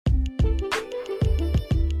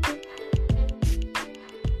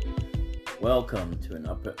Welcome to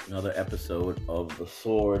another episode of The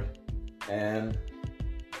Sword and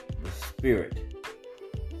the Spirit.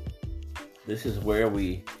 This is where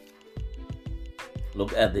we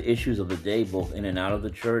look at the issues of the day, both in and out of the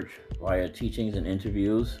church, via teachings and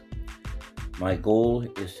interviews. My goal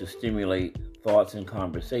is to stimulate thoughts and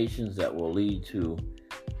conversations that will lead to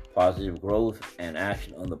positive growth and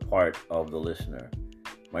action on the part of the listener.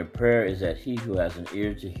 My prayer is that he who has an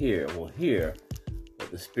ear to hear will hear what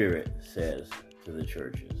the Spirit says to the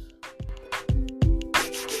churches.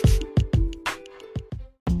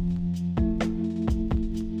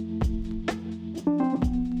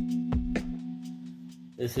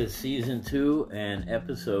 This is season 2 and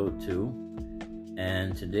episode 2,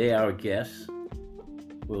 and today our guest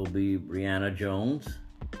will be Brianna Jones.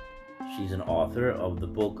 She's an author of the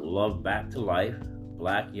book Love Back to Life,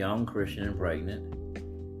 Black, Young, Christian, and Pregnant.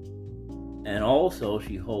 And also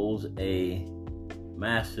she holds a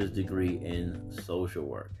master's degree in social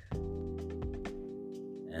work.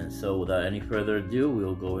 And so without any further ado,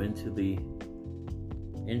 we'll go into the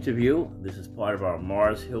interview. This is part of our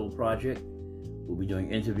Mars Hill project. We'll be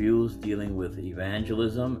doing interviews dealing with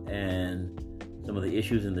evangelism and some of the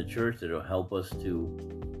issues in the church that will help us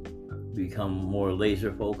to become more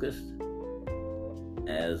laser focused,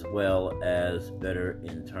 as well as better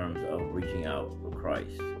in terms of reaching out for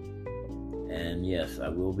Christ. And yes, I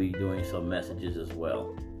will be doing some messages as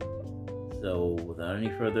well. So without any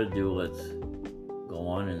further ado, let's go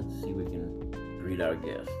on and see if we can greet our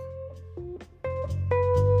guest.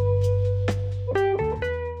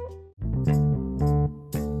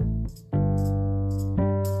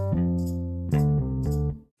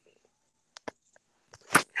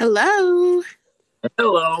 Hello.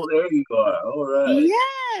 Hello, there you are. All right.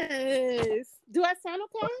 Yes. Do I sound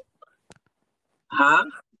okay? Huh?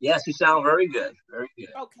 Yes, you sound very good. Very good.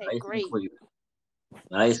 Okay, Nice great. And clear.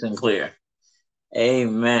 Nice and clear.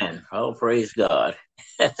 Amen. Oh, praise God.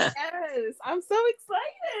 Yes, I'm so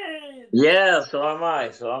excited. Yeah, so am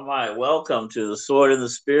I. Welcome to the Sword and the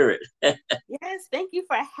Spirit. Yes, thank you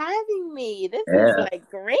for having me. This Yeah. is like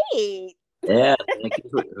great. Yeah,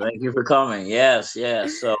 thank you for coming. Yes.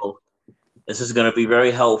 So this is going to be very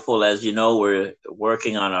helpful. As you know, we're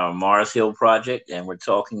working on our Mars Hill project, and we're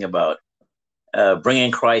talking about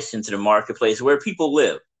bringing Christ into the marketplace where people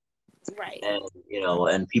live. Right. And,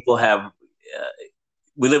 and people have,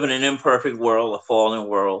 we live in an imperfect world, a fallen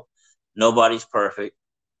world. Nobody's perfect.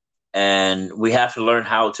 And we have to learn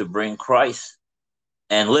how to bring Christ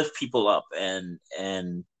and lift people up and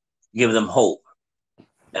give them hope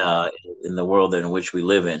in the world in which we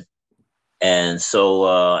live in. And so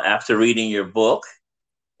after reading your book,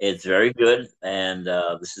 it's very good. And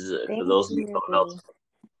this is, for those of you who don't know,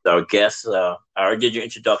 our guest, I already did your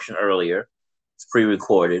introduction earlier. It's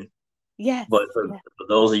pre-recorded. Yes. But for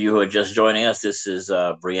those of you who are just joining us, this is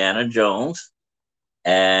Brianna Jones.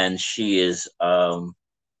 And she is,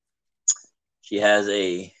 she has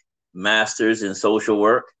a master's in social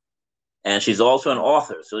work. And she's also an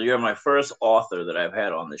author. So you're my first author that I've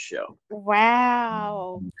had on the show.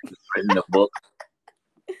 Wow. She's written a book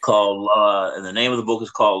called, and the name of the book is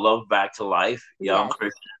called Love Back to Life, Young, Yes.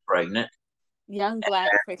 Christian, and Pregnant. Young, Black,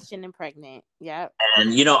 Christian, and Pregnant. Yep.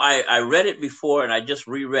 And, I read it before, and I just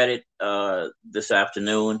reread it this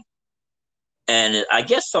afternoon. And I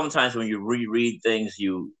guess sometimes when you reread things,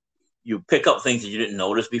 you pick up things that you didn't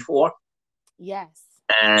notice before. Yes.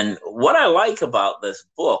 And what I like about this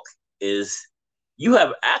book is you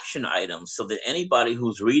have action items so that anybody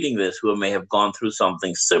who's reading this, who may have gone through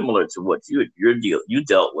something similar to what you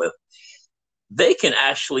dealt with, they can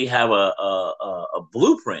actually have a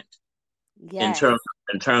blueprint. Yes.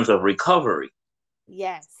 in terms of recovery.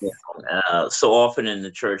 Yes. So often in the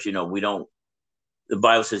church, we don't. The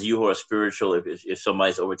Bible says, "You who are spiritual, if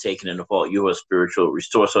somebody's overtaken in the fault, you who are spiritual,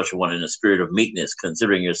 restore such a one in a spirit of meekness,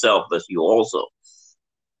 considering yourself, as you also."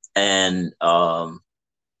 And a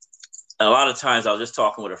lot of times, I was just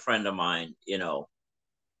talking with a friend of mine,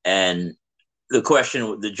 and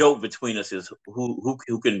the joke between us is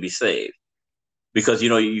who can be saved. Because,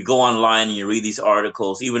 you go online and you read these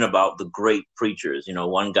articles, even about the great preachers.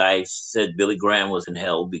 One guy said Billy Graham was in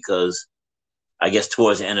hell because I guess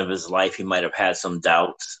towards the end of his life, he might have had some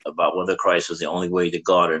doubts about whether Christ was the only way to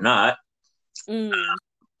God or not,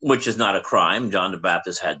 which is not a crime. John the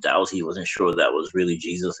Baptist had doubts. He wasn't sure that was really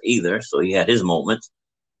Jesus either. So he had his moments.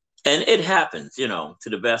 And it happens, to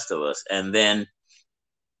the best of us. And then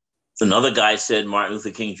another guy said Martin Luther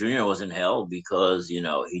King Jr. was in hell because,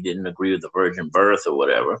 he didn't agree with the virgin birth or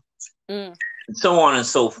whatever, and so on and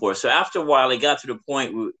so forth. So after a while, it got to the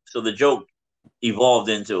point so the joke evolved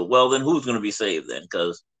into, well, then who's going to be saved then?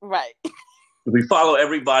 Because right. We follow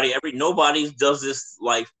everybody. Nobody does this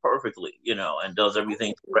life perfectly, and does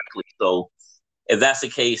everything correctly. So if that's the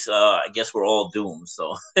case, I guess we're all doomed.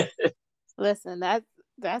 So Listen,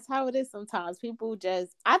 that's how it is sometimes. People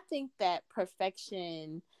just, I think that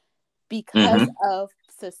perfection, because hmm of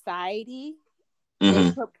society, they hmm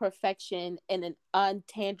put perfection in an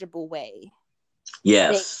untangible way. They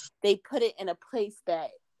yes, they put it in a place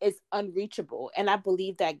that is unreachable. And I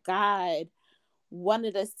believe that God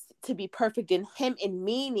wanted us to be perfect in him, in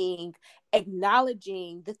meaning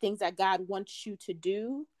acknowledging the things that God wants you to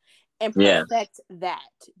do and yeah, perfect that,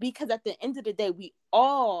 because at the end of the day we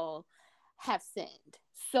all have sinned,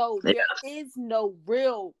 so yeah, there is no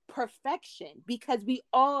real perfection, because we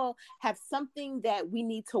all have something that we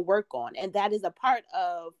need to work on, and that is a part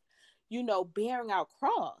of, bearing our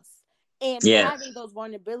cross and yeah, having those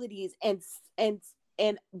vulnerabilities, and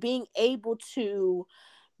and being able to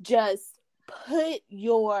just put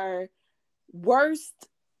your worst,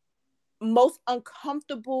 most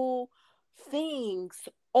uncomfortable things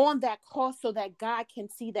on that cross so that God can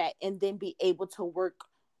see that and then be able to work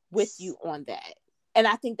with you on that. And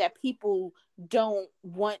I think that people don't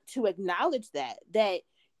want to acknowledge that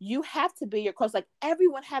you have to bear your cross. Like,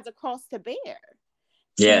 everyone has a cross to bear. No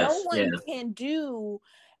yes, yeah, one can do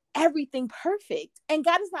everything perfect. And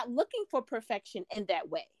God is not looking for perfection in that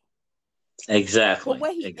way. But exactly,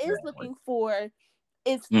 what he is exactly. looking for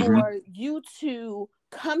is hmm for you to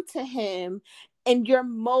come to him in your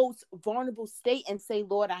most vulnerable state and say,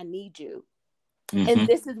 Lord, I need you. And hmm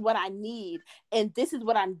this is what I need. And this is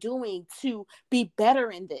what I'm doing to be better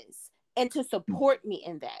in this and to support me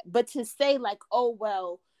in that. But to say, like, oh,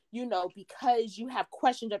 well, because you have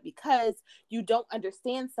questions or because you don't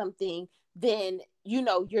understand something, then,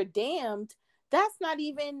 you're damned. That's not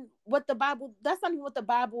even what the Bible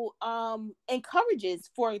encourages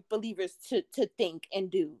for believers to think and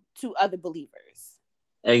do to other believers.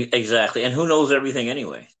 Exactly. And who knows everything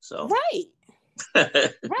anyway? So Right. none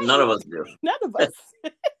Right. of us do. None of us.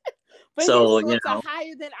 But his So thoughts are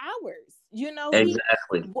higher than ours.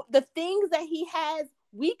 exactly. The things that he has,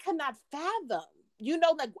 we cannot fathom.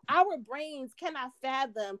 Like, our brains cannot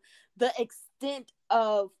fathom the extent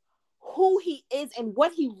of who he is and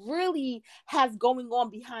what he really has going on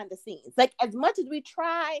behind the scenes. Like, as much as we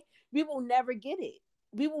try, we will never get it.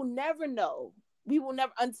 We will never know. We will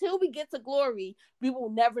never, until we get to glory, we will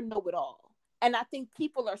never know it all. And I think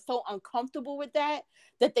people are so uncomfortable with that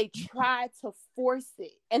they try to force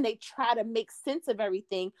it and they try to make sense of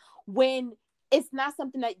everything when it's not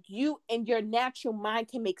something that you and your natural mind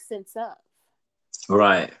can make sense of.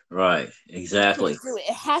 Right, right. You Exactly. can't do it.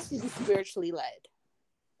 It has to be spiritually led.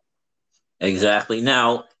 Exactly.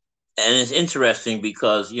 Now, and it's interesting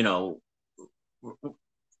because, if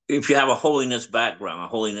you have a holiness background, a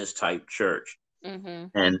holiness type church, Mm-hmm.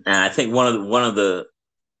 and I think one of the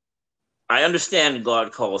I understand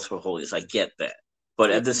God calls for holiness. I get that. But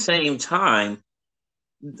Yeah. at the same time,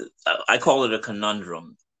 I call it a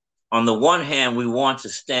conundrum. On the one hand, we want to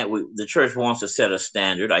the church wants to set a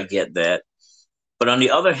standard. I get that. But on the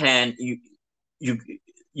other hand, you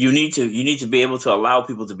you need to be able to allow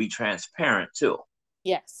people to be transparent too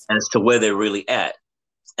Yes. as to where they're really at.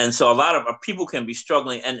 And so a lot of people can be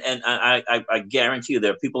struggling, and I guarantee you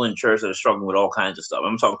there are people in church that are struggling with all kinds of stuff.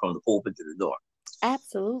 I'm talking from the pulpit to the door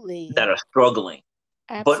Absolutely. that are struggling,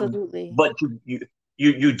 but Absolutely. but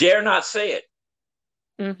you dare not say it.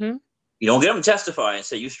 Mm-hmm. You don't get them to testify and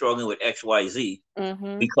say you're struggling with X Y Z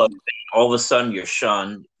Mm-hmm. because all of a sudden you're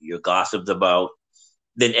shunned, you're gossiped about.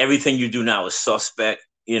 Then everything you do now is suspect.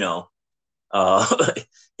 Uh,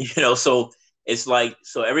 so it's like,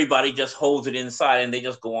 so everybody just holds it inside and they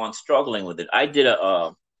just go on struggling with it. I did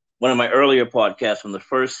one of my earlier podcasts from the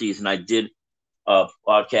first season. I did a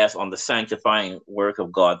podcast on the sanctifying work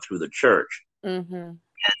of God through the church, Mm-hmm.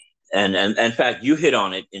 and in fact, you hit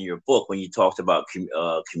on it in your book when you talked about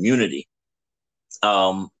community,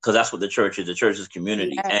 because that's what the church is. The church is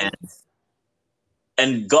community, and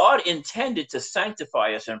Yes. God intended to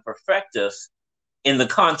sanctify us and perfect us in the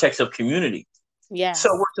context of community. So Yes.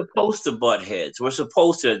 we're supposed to butt heads. We're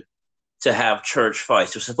supposed to have church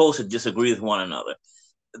fights. We're supposed to disagree with one another.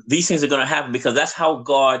 These things are going to happen because that's how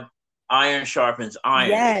God iron sharpens iron.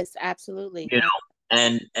 Yes. Absolutely. You know,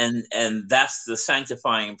 and that's the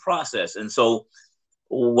sanctifying process. And so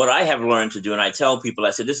what I have learned to do, and I tell people,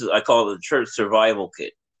 I said, I call it the church survival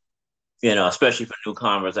kit. Especially for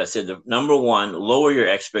newcomers, I said, the number one, lower your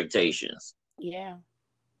expectations. Yeah.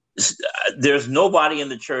 There's nobody in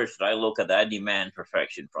the church that I look at that I demand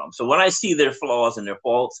perfection from. So when I see their flaws and their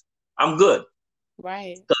faults, I'm good.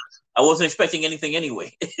 Right. I wasn't expecting anything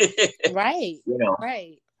anyway. Right. you know.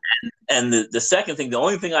 Right. And the second thing, the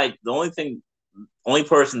only thing only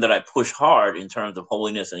person that I push hard in terms of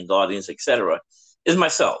holiness and godliness, etc., is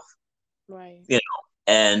myself. Right. You know,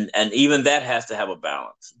 and even that has to have a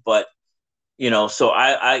balance. But so so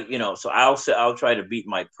I'll try to beat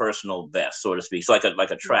my personal best, so to speak. It's like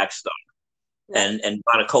a track star. Right. And a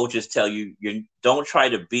lot of coaches tell you don't try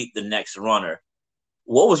to beat the next runner.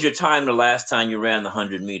 What was your time the last time you ran the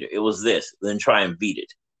 100 meter? It was this. Then try and beat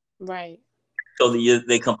it. Right. So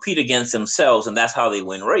they compete against themselves, and that's how they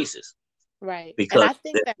win races. Right. And Because I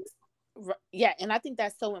think and I think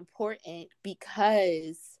that's so important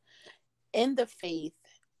because in the faith,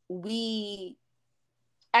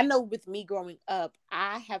 I know with me growing up,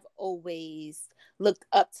 I have always looked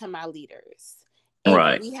up to my leaders. And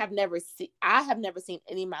right. I have never seen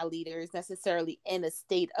any of my leaders necessarily in a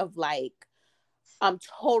state of like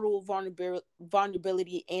total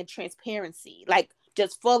vulnerability and transparency. Like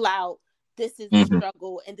just full out, this is the Mm-hmm.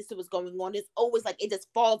 struggle and this is what's going on. It's always like it just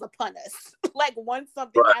falls upon us. Like once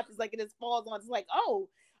something Right. happens, like it just falls on. It's like, oh,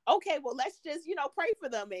 okay, well let's just pray for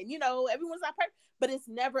them, and everyone's not perfect, but it's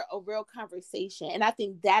never a real conversation. And I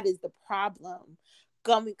think that is the problem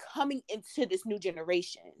coming into this new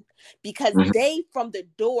generation, because Mm-hmm. they from the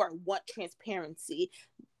door want transparency.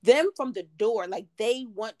 Them from the door, like they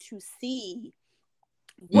want to see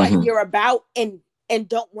what Mm-hmm. you're about, and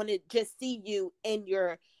don't want to just see you in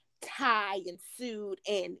your tie and suit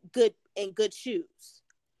and good shoes.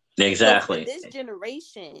 So for Exactly. this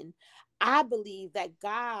generation, I believe that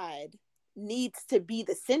God needs to be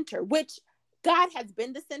the center, which God has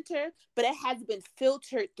been the center, but it has been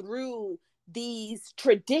filtered through these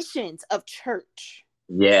traditions of church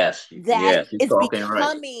Yes. that Yes. You're is talking right.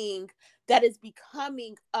 becoming that's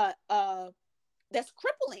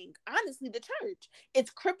crippling, honestly, the church.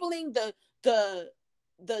 It's crippling the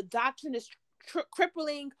doctrine, is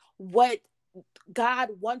crippling what God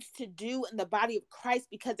wants to do in the body of Christ,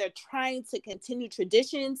 because they're trying to continue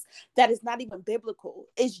traditions that is not even biblical.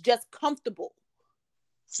 It's just comfortable.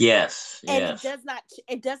 Yes. And Yes.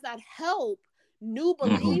 it does not help new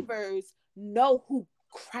Mm-hmm. believers know who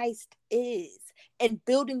Christ is and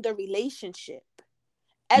building the relationship.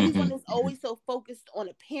 Everyone is Mm-hmm. always so focused on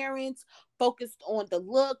appearance, focused on the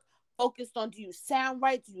look, focused on, do you sound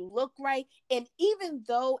right? Do you look right? And even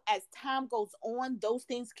though as time goes on, those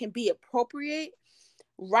things can be appropriate,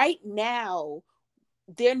 right now,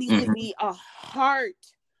 there needs to Mm-hmm. be a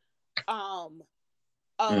heart, um,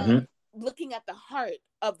 Mm-hmm. looking at the heart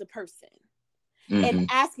of the person and Mm-hmm.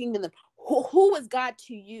 asking them, who is God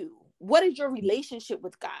to you? What is your relationship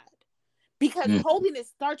with God? Because Mm-hmm. holiness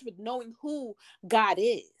starts with knowing who God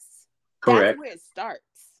is. That's Correct. where it starts.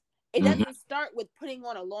 It Mm-hmm. doesn't start with putting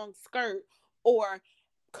on a long skirt or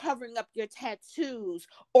covering up your tattoos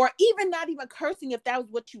or even not even cursing if that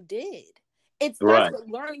was what you did. It starts Right. with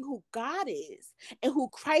learning who God is and who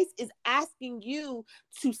Christ is asking you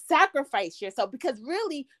to sacrifice yourself, because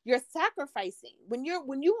really you're sacrificing. When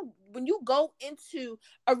you go into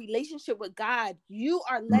a relationship with God, you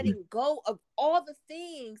are Mm-hmm. letting go of all the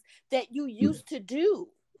things that you used to do.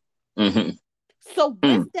 Mm-hmm. So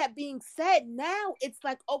with that being said, now it's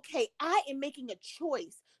like, okay, I am making a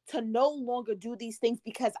choice to no longer do these things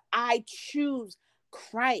because I choose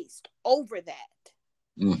Christ over that.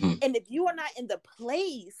 Mm-hmm. And if you are not in the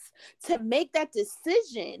place to make that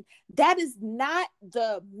decision, that is not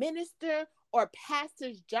the minister or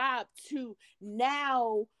pastor's job to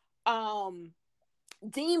now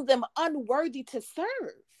deem them unworthy to serve.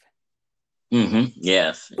 Mm-hmm.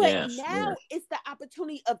 Yes. But Yes. now Yes. it's the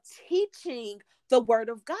opportunity of teaching the word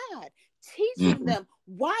of God, teaching Mm-hmm. them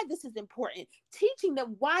why this is important, teaching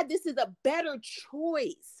them why this is a better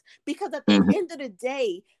choice. Because at the Mm-hmm. end of the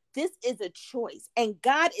day, this is a choice. And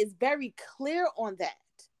God is very clear on that.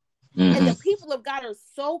 And Mm-hmm. the people of God are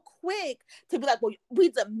so quick to be like, well, we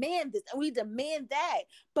demand this and we demand that.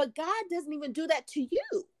 But God doesn't even do that to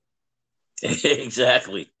you.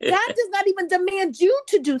 Exactly. God does not even demand you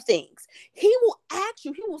to do things. He will ask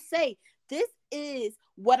you, he will say, this is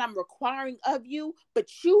what I'm requiring of you, but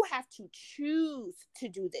you have to choose to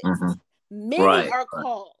do Mm-hmm. this. Many Right. are Right.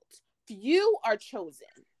 called, few are chosen.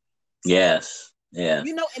 Yes. Yes.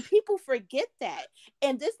 And people forget that.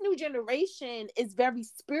 And this new generation is very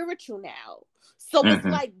spiritual now. So it's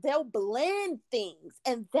Mm-hmm. like they'll blend things,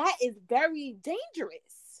 and that is very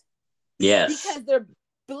dangerous Yes. because they're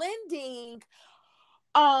blending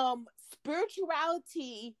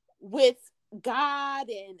spirituality with God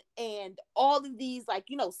and all of these, like,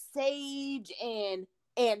 sage and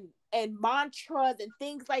mantras and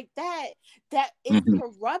things like that, that is Mm-hmm.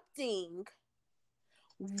 corrupting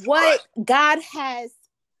what God has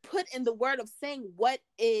put in the word of saying what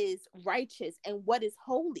is righteous and what is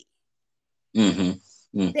holy. Mm-hmm.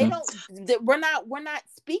 They don't, we're not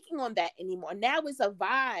speaking on that anymore. Now it's a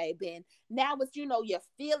vibe, and now it's, you know, you're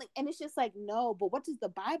feeling, and it's just like, no, but what does the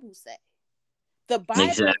Bible say? The Bible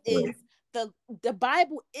Exactly. is the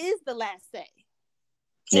Bible is the last say.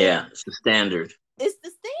 Yeah, And it's the standard. it's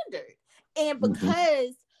the standard. And Mm-hmm.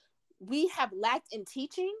 because we have lacked in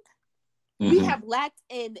teaching, we Mm-hmm. have lacked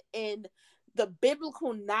in the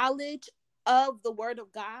biblical knowledge of the word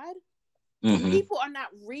of God, Mm-hmm. people are not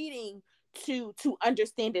reading to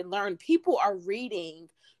understand and learn. People are reading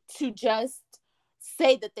to just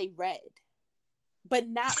say that they read, but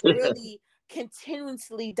not really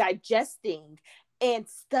continuously digesting and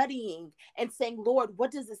studying and saying, Lord,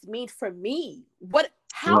 what does this mean for me?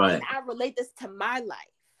 How can Right. I relate this to my life?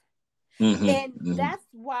 Mm-hmm. And Mm-hmm. that's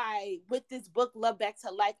why with this book, Love Back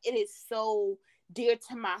to Life, it is so dear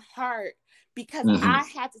to my heart, because Mm-hmm. I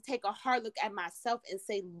had to take a hard look at myself and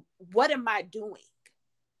say, what am I doing?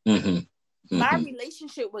 Mm-hmm. My Mm-hmm.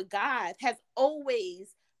 relationship with God has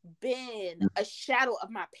always been a shadow of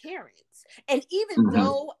my parents. And even Mm-hmm.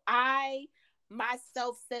 though I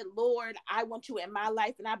myself said, Lord, I want you in my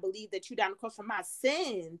life, and I believe that you died on the cross for my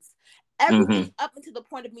sins, everything Mm-hmm. up until the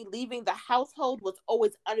point of me leaving the household was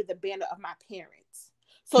always under the banner of my parents.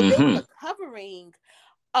 So there was Mm-hmm. a covering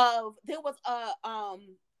of, there was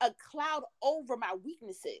a cloud over my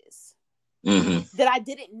weaknesses Mm-hmm. that I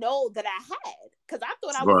didn't know that I had, because I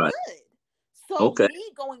thought I was Right. good. So Okay. me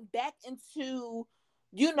going back into,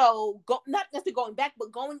 not necessarily going back,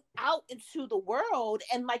 but going out into the world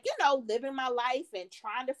and, like, living my life and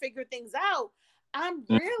trying to figure things out, I'm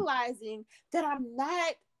realizing that I'm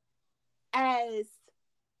not as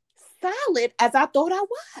solid as I thought I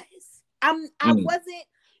was. I Mm-hmm. wasn't,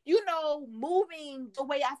 moving the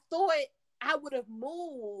way I thought I would have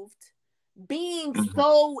moved, being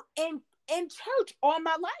so in church all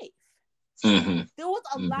my life. Mm-hmm. There was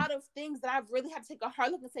a Mm-hmm. lot of things that I've really had to take a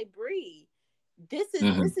hard look and say, Bree, this is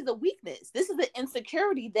Mm-hmm. this is a weakness. This is an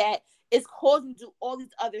insecurity that is causing you to do all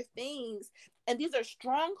these other things. And these are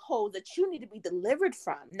strongholds that you need to be delivered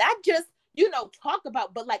from. Not just, talk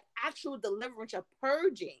about, but like actual deliverance of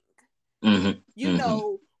purging. Mm-hmm.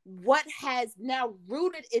 Mm-hmm. What has now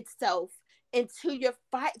rooted itself into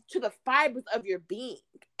to the fibers of your being.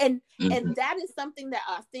 And Mm-hmm. that is something that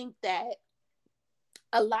I think that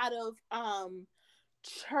a lot of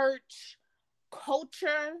church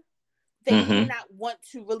culture, they do Mm-hmm. not want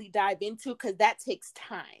to really dive into, because that takes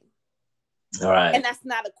time, All right. and that's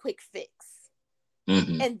not a quick fix.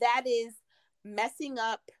 Mm-hmm. And that is messing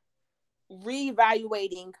up,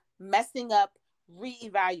 reevaluating, messing up,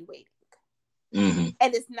 reevaluating. Mm-hmm.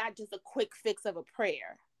 And it's not just a quick fix of a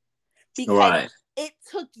prayer, because Right. it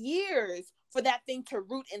took years for that thing to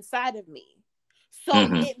root inside of me. So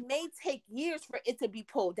Mm-hmm. it may take years for it to be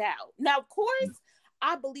pulled out. Now, of course,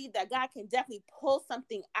 I believe that God can definitely pull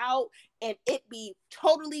something out and it be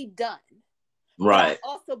totally done. But I Right.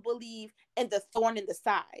 also believe in the thorn in the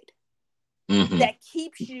side Mm-hmm. that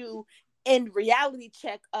keeps you in reality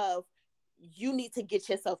check of, you need to get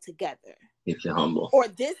yourself together. Keeps you humble. Or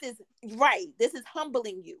this is right. This is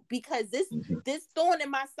humbling you, because Mm-hmm. this thorn in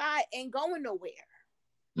my side ain't going nowhere.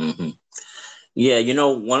 Mm-hmm. Yeah,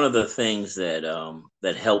 one of the things that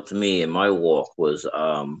helped me in my walk was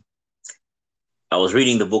I was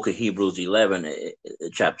reading the book of Hebrews 11,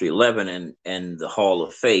 chapter 11, and the Hall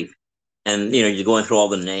of Faith, and you're going through all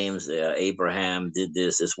the names. Abraham did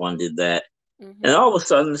this one did that, and Mm-hmm. all of a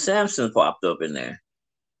sudden Samson popped up in there,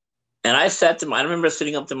 and I remember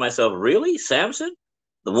sitting up to myself, really, Samson,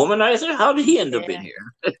 the womanizer? How did he end up in Yeah.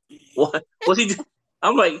 here? What was he?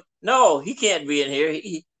 I'm like, no, he can't be in here.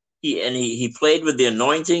 He played with the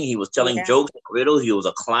anointing. He was telling Yeah. jokes and riddles. He was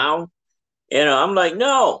a clown. I'm like,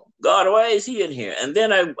 no, God, why is he in here? And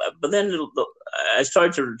then I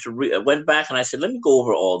started I went back and I said, let me go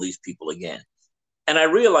over all these people again. And I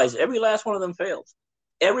realized every last one of them failed.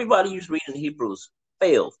 Everybody you read in Hebrews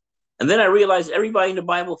failed. And then I realized everybody in the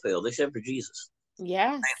Bible failed except for Jesus.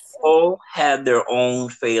 Yes. All had their own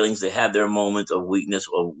failings. They had their moments of weakness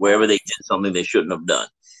or wherever they Yes. did something they shouldn't have done.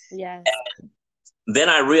 Yes. Then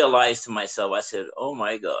I realized to myself, I said, oh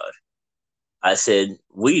my God. I said,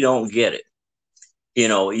 we don't get it.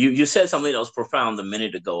 You said something that was profound a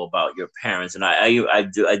minute ago about your parents, and I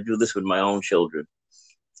do this with my own children,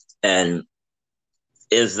 and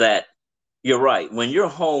is that you're right when you're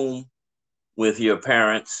home with your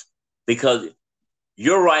parents, because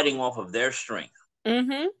you're riding off of their strength.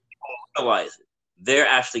 Mm-hmm. Realize it. They're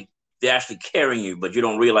actually carrying you, but you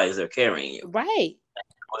don't realize they're carrying you. Right.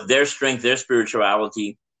 Their strength, their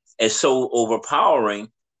spirituality is so overpowering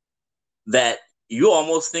that you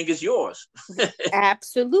almost think it's yours.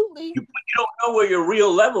 Absolutely. You don't know where your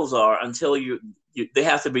real levels are until they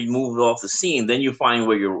have to be moved off the scene. Then you find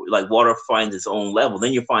where your, like water finds its own level.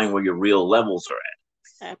 Then you find where your real levels are at.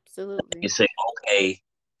 You Absolutely. say, okay,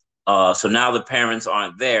 so now the parents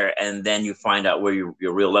aren't there, and then you find out where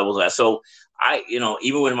your real levels are. So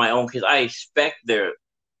even with my own kids, I expect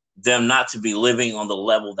them not to be living on the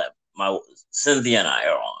level that my Cynthia and I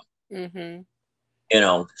are on. Mm-hmm.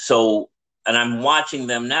 So, and I'm watching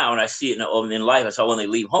them now, and I see it in life. I saw when they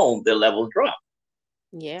leave home, their levels drop.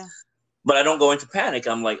 Yeah. But I don't go into panic.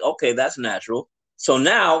 I'm like, okay, that's natural. So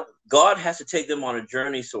now God has to take them on a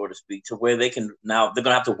journey, so to speak, to where they're going to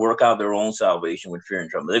have to work out their own salvation with fear and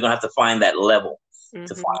trembling. They're going to have to find that level, to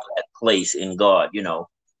Mm-hmm. find that place in God.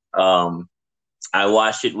 I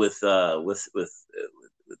watched it with your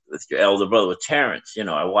elder brother, with Terrence.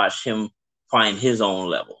 I watched him find his own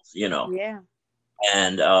levels. Yeah.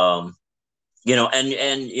 And you're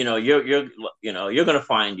gonna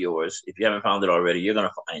find yours. If you haven't found it already, you're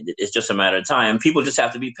gonna find it. It's just a matter of time. People just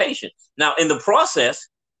have to be patient. Now, in the process,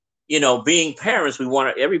 being parents,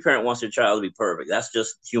 every parent wants their child to be perfect. That's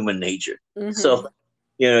just human nature. Mm-hmm. So,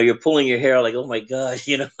 you're pulling your hair like, oh my gosh,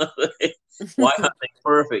 why aren't they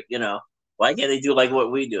perfect? Why can't they do like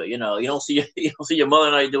what we do? You don't see your mother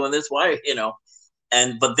and I doing this. Why,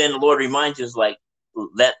 but then the Lord reminds you, is like,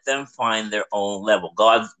 let them find their own level.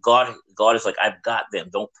 God is like, I've got them.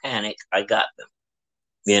 Don't panic. I got them.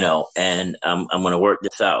 And I'm going to work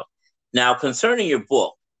this out. Now, concerning your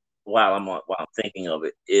book, while I'm thinking of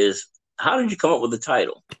it, is how did you come up with the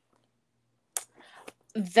title?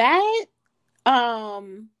 That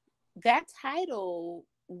that title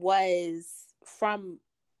was from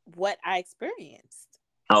what I experienced.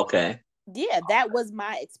 Okay. Yeah, that was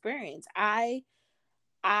my experience. I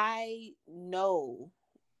know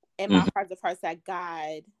in my heart of hearts that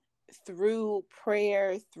God, through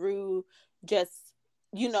prayer, through just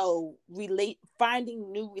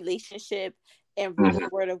finding new relationship and reading the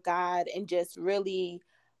Word of God, and just really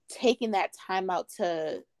taking that time out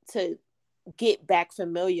to get back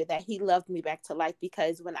familiar, that He loved me back to life.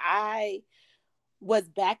 Because when I was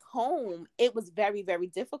back home, it was very, very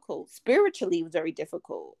difficult. Spiritually, it was very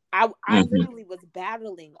difficult. I literally was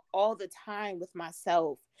battling all the time with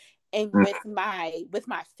myself and with my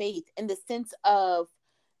faith, in the sense of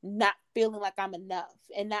not feeling like I'm enough,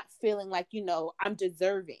 and not feeling like, I'm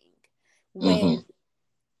deserving. When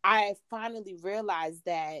I finally realized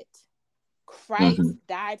that Christ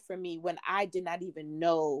died for me, when I did not even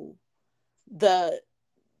know the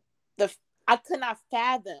I could not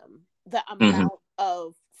fathom the amount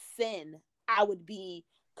of sin I would be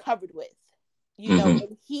covered with,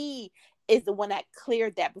 and He is the one that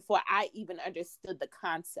cleared that before I even understood the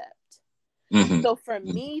concept. So for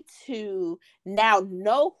me to now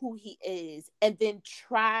know who He is, and then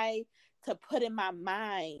try to put in my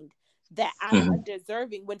mind that I'm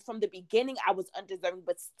undeserving, when from the beginning I was undeserving,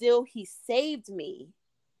 but still He saved me.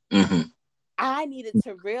 I needed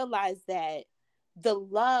to realize that the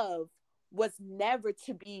love was never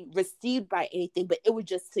to be received by anything, but it was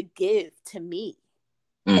just to give to me.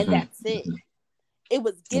 And that's it. It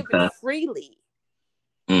was given freely.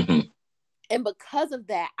 And because of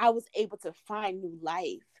that, I was able to find new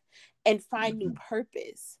life and find new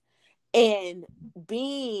purpose. And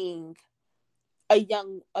being a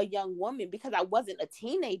young woman, because I wasn't a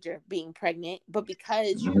teenager being pregnant, but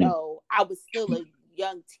because, I was still a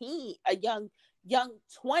young teen, a young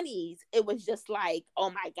 20s, it was just like, oh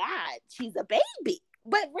my God, she's a baby.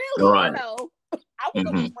 But really, I was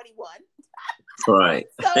only 21. Right.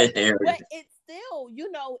 So, but it's still,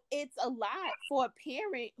 it's a lot for a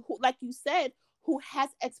parent who, like you said, who has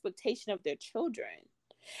expectation of their children.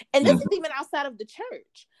 And this is even outside of the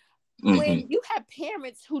church. When you have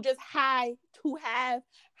parents who have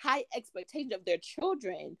high expectations of their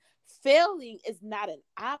children, failing is not an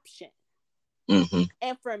option.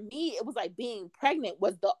 And for me, it was like being pregnant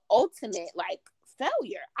was the ultimate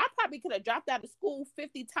failure. I probably could have dropped out of school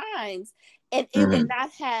 50 times and it would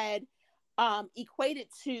not have equated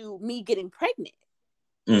to me getting pregnant.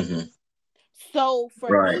 So for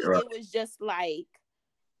me, it was just like,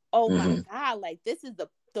 oh my God, this is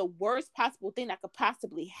the worst possible thing that could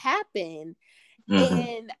possibly happen.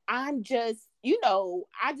 And I'm just,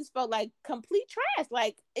 I just felt like complete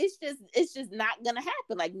trash. It's just not gonna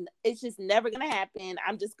happen. It's just never gonna happen.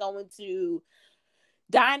 I'm just going to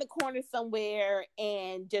die in a corner somewhere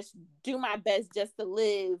and just do my best just to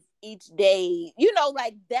live each day.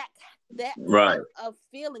 That type of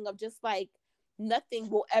feeling of just like nothing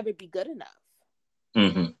will ever be good enough.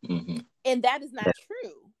 And that is not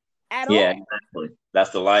true at all. Yeah, exactly. That's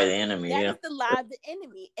the lie of the enemy. That is the lie of the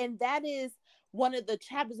enemy. And that is one of the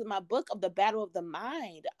chapters in my book of the battle of the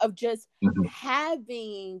mind, of just Mm-hmm.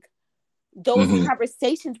 having those Mm-hmm.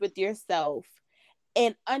 conversations with yourself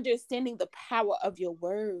and understanding the power of your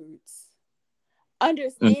words, Mm-hmm.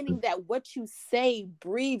 understanding that what you say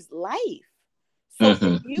breathes life. So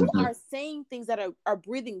if you Mm-hmm. are saying things that are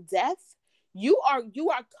breathing death, you are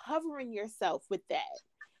covering yourself with that.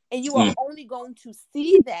 And you are Mm-hmm. only going to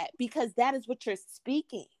see that because that is what you're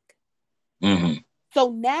speaking. Mm-hmm.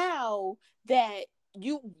 So now that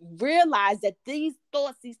you realize that these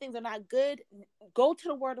thoughts, these things are not good, go to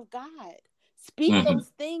the word of God. Speak Mm-hmm.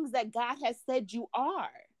 those things that God has said you are.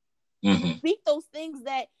 Mm-hmm. Speak those things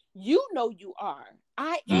that you know you are.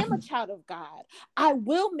 I am a Mm-hmm. child of God. I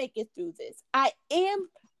will make it through this. I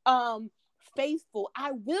am faithful.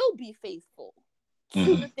 I will be faithful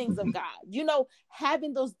to the things of Mm-hmm. God.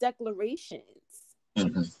 Having those declarations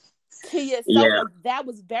Mm-hmm. to yourself, Yeah. like that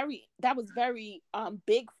was very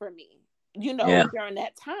big for me, Yeah. during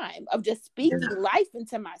that time of just Yeah. speaking life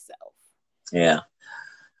into myself. Yeah.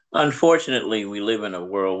 Unfortunately, we live in a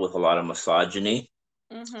world with a lot of misogyny.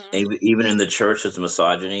 Mm-hmm. Even in the church, there's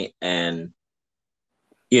misogyny, and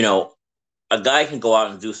you know, a guy can go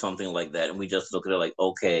out and do something like that, and we just look at it like,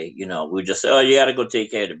 okay, we just say, oh, you got to go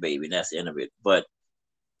take care of the baby, and that's the end of it. But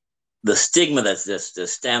the stigma that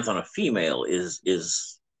stands on a female is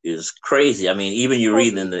crazy. I mean, even you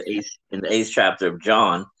read in Totally. the eighth chapter of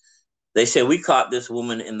John, they say we caught this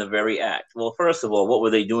woman in the very act. Well, first of all, what were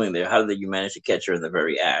they doing there? How did you manage to catch her in the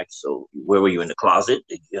very act? So where were you, in the closet?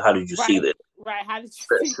 How did you see Right. this? Right. How did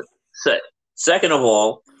you see? Se- Second of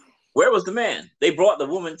all, where was the man? They brought the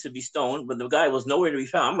woman to be stoned, but the guy was nowhere to be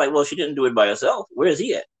found. I'm like, well, she didn't do it by herself. Where is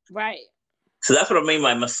he at? Right. So that's what I mean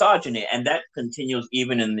by misogyny, and that continues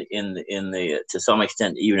even in the to some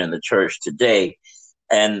extent even in the church today.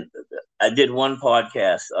 And I did one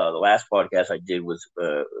podcast. The last podcast I did was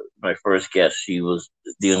my first guest. She was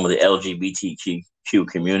dealing with the LGBTQ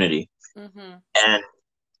community, Mm-hmm. and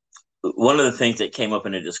one of the things that came up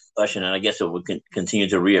in the discussion, and I guess it would continue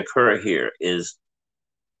to reoccur here, is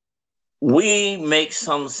we make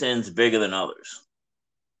some sins bigger than others.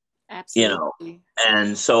 You know, Absolutely.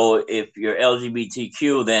 and so if you're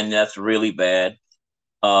LGBTQ, then that's really bad.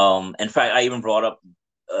 In fact, I even brought up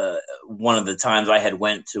one of the times I had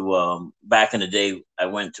went to back in the day. I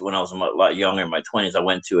went to when I was a lot younger, in my 20s. I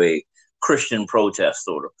went to a Christian protest,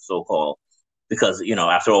 sort of so called, because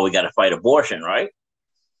after all, we got to fight abortion, right?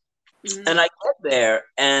 And Mm-hmm. I get there,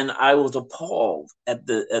 and I was appalled at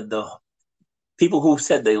the people who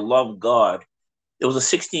said they love God. It was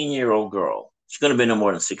a 16-year-old girl. She's going to be no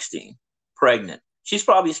more than 16, pregnant. She's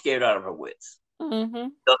probably scared out of her wits. Mm-hmm.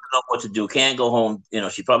 Doesn't know what to do. Can't go home.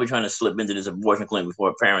 She's probably trying to slip into this abortion clinic before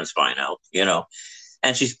her parents find out.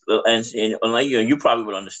 And she's and like you probably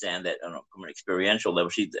would understand that, I don't know, from an experiential level.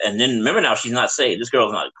 And then remember, now she's not saved. This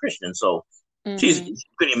girl's not a Christian, so you Mm-hmm.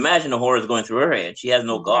 can imagine the horrors going through her head. She has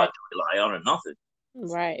no God Right. to rely on or nothing.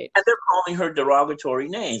 Right. And they're calling her derogatory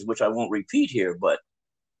names, which I won't repeat here.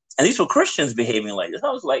 And these were Christians behaving like this.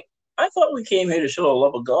 I was like, I thought we came here to show the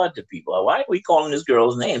love of God to people. Why are we calling this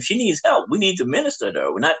girl's name? She needs help. We need to minister to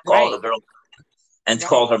her. We're not calling the Right. girl and to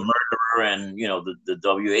call Right. her murderer and the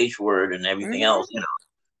WH word and everything else. Mm-hmm.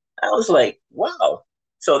 I was like, wow.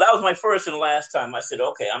 So that was my first and last time. I said,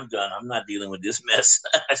 okay, I'm done. I'm not dealing with this mess.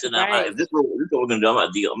 I said, now if Right. this is what we're gonna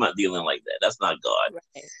do, I'm not dealing like that. That's not God.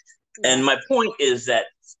 Right. And Right. my point is that,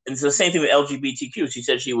 and it's the same thing with LGBTQ. She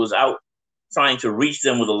said she was out trying to reach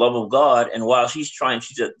them with the love of God, and while she's at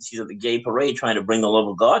the gay parade trying to bring the love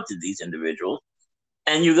of God to these individuals.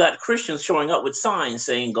 And you got Christians showing up with signs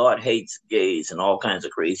saying God hates gays and all kinds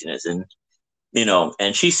of craziness. And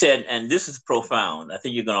she said, and this is profound. I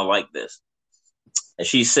think you're going to like this. And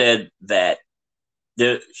she said that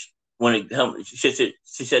there,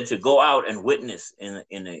 she said to go out and witness in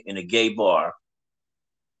a gay bar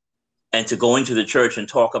and to go into the church and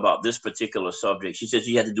talk about this particular subject. She said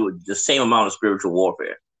you had to do the same amount of spiritual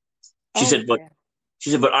warfare. She Oh said, but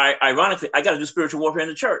yeah. ironically, I got to do spiritual warfare in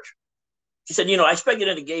the church. She said, I expect it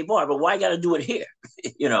in a gay bar, but why I got to do it here?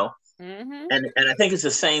 you know, Mm-hmm. and I think it's the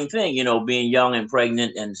same thing. Being young and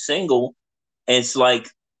pregnant and single, it's like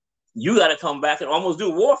you got to come back and almost do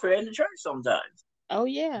warfare in the church sometimes. Oh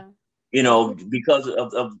yeah. Because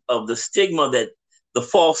of the stigma the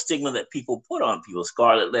false stigma that people put on people,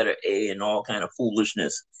 scarlet letter A, and all kind of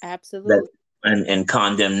foolishness that Absolutely. and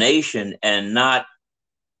condemnation, and not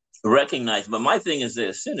recognize. But my thing is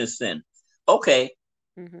this: sin is sin. Okay,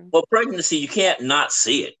 Mm-hmm. well, pregnancy, you can't not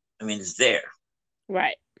see it. I mean, it's there.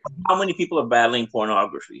 Right. How many people are battling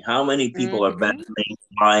pornography? How many people are Mm-hmm. battling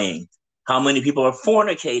lying? How many people are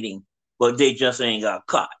fornicating, but they just ain't got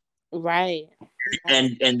caught? Right.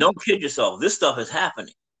 And don't kid yourself. This stuff is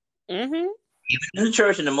happening. Mm-hmm. Even in the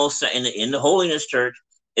church, in the holiness church,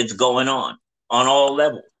 it's going on all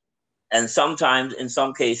levels. And sometimes, in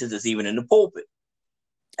some cases, it's even in the pulpit.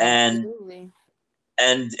 Absolutely.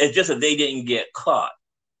 And it's just that they didn't get caught,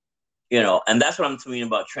 and that's what I'm talking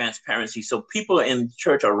about, transparency. So people in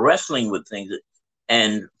church are wrestling with things.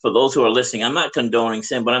 And for those who are listening, I'm not condoning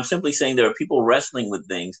sin, but I'm simply saying there are people wrestling with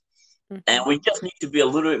things. Mm-hmm. And we just need to be a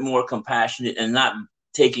little bit more compassionate and not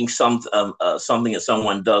taking something that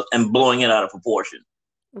someone does and blowing it out of proportion.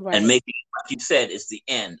 Right. And making, like you said, it's the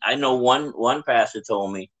end. I know one pastor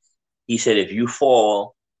told me, he said, if you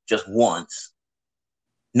fall just once,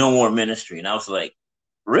 no more ministry. And I was like,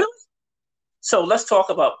 really? So let's talk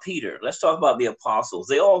about Peter. Let's talk about the apostles.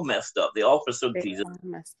 They all messed up. They all forsook Jesus.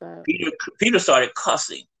 Messed up. Peter started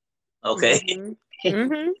cussing. Okay. Mm-hmm.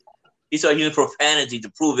 Mm-hmm. He started using profanity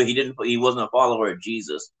to prove that he wasn't a follower of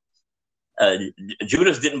Jesus.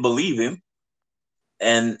 Judas didn't believe him,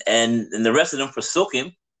 and the rest of them forsook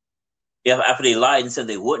him. Yeah, after they lied and said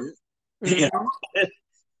they wouldn't. Mm-hmm.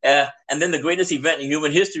 And then the greatest event in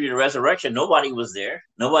human history, the resurrection, nobody was there.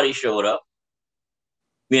 Nobody showed up.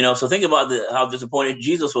 So think about how disappointed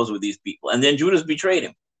Jesus was with these people. And then Judas betrayed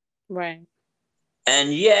him. Right.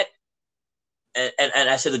 And yet, and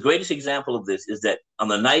I said the greatest example of this is that on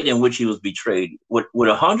the night in which he was betrayed, with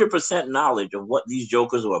 100% knowledge of what these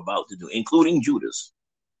jokers were about to do, including Judas,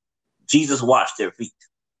 Jesus washed their feet.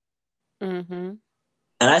 Mm-hmm.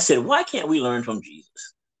 And I said, why can't we learn from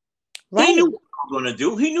Jesus? Right. He knew what they were going to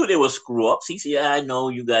do. He knew they were screw ups. He said, I know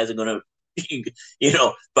you guys are going to,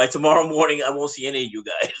 by tomorrow morning, I won't see any of you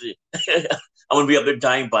guys. I'm going to be up there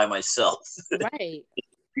dying by myself. Right.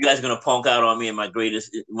 You guys are going to punk out on me and my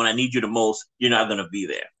greatest, when I need you the most, you're not going to be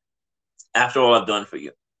there. After all I've done for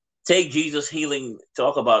you.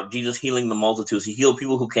 Talk about Jesus healing the multitudes. He healed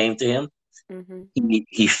people who came to him. Mm-hmm.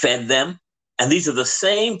 He fed them. And these are the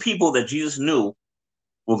same people that Jesus knew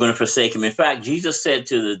were going to forsake him. In fact, Jesus said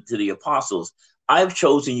to the apostles, I've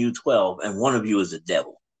chosen you 12, and one of you is a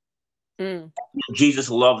devil. Mm.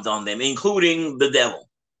 Jesus loved on them, including the devil.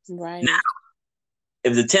 Right. Now,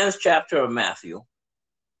 in the 10th chapter of Matthew,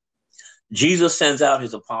 Jesus sends out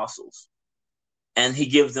his apostles, and he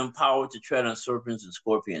gives them power to tread on serpents and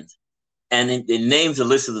scorpions. And it names a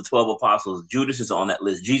list of the 12 apostles. Judas is on that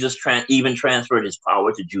list. Jesus even transferred his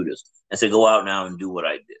power to Judas and said, go out now and do what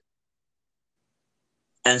I did.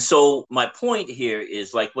 And so my point here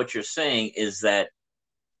is, like what you're saying, is that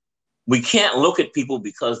we can't look at people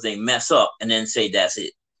because they mess up and then say that's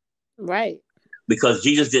it. Right. Because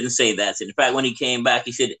Jesus didn't say that's it. In fact, when he came back,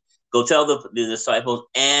 he said, go tell the disciples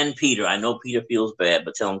and Peter. I know Peter feels bad,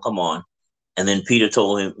 but tell him, come on. And then Peter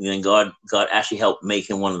told him, and God actually helped make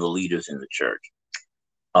him one of the leaders in the church.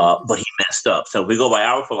 But he messed up. So if we go by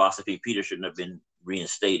our philosophy, Peter shouldn't have been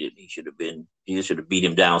reinstated. Jesus should have beat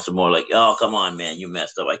him down some more, like, oh, come on, man, you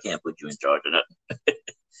messed up. I can't put you in charge of that.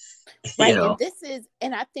 Right.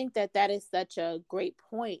 And I think that is such a great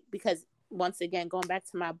point, because once again, going back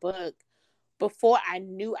to my book, before I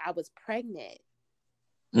knew I was pregnant,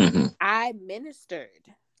 mm-hmm. I ministered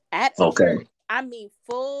at a church. I mean,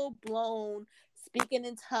 full blown speaking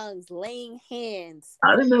in tongues, laying hands.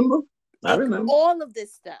 I remember all of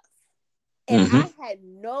this stuff. And mm-hmm. I had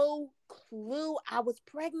no clue I was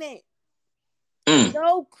pregnant.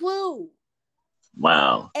 No clue.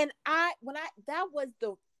 Wow. And that was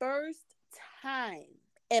the first time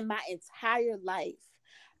in my entire life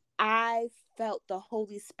I felt the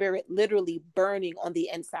Holy Spirit literally burning on the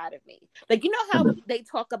inside of me. Like, you know how they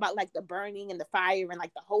talk about like the burning and the fire and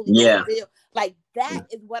like the Holy Ghost? Like that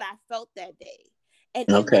is what I felt that day. And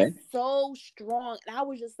it was so strong. And I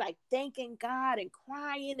was just like thanking God and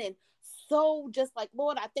crying and so just like,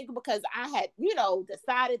 Lord, I thank you, because I had,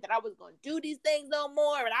 decided that I was going to do these things no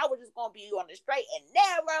more. And I was just going to be on the straight and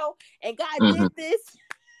narrow. And God did this.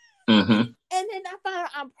 Mm-hmm. And then I found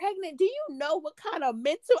out I'm pregnant. Do you know what kind of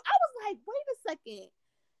mental? I was like, wait a second.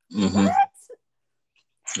 Mm-hmm. What?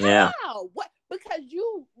 Yeah. How? What? Because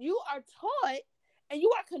you are taught and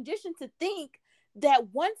you are conditioned to think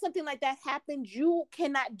that once something like that happens, you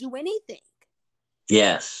cannot do anything.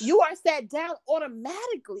 Yes. You are sat down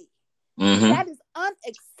automatically. Mm-hmm. That is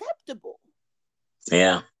unacceptable.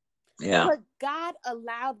 Yeah. Yeah. But God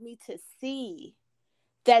allowed me to see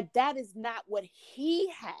that is not what he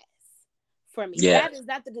has for me. Yeah. That is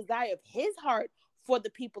not the desire of his heart for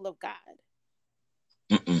the people of God.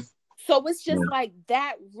 Mm-mm. So it's just like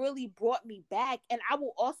that really brought me back. And I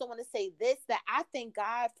will also want to say this, that I thank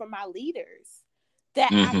God for my leaders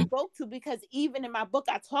that I spoke to, because even in my book,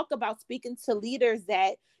 I talk about speaking to leaders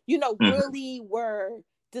that, really were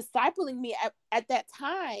discipling me at that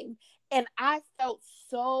time. And I felt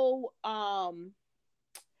so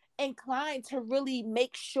inclined to really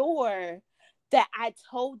make sure that I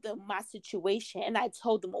told them my situation and I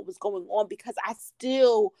told them what was going on, because I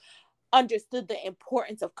still understood the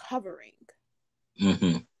importance of covering. Mm-hmm.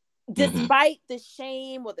 Mm-hmm. Despite the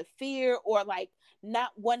shame or the fear or like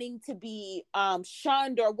not wanting to be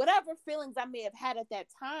shunned or whatever feelings I may have had at that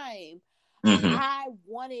time, Mm-hmm. I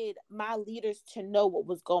wanted my leaders to know what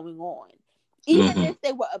was going on. Even Mm-hmm. if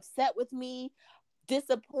they were upset with me,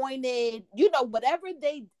 disappointed, whatever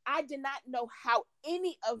I did not know how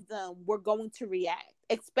any of them were going to react,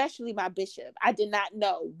 especially my bishop. I did not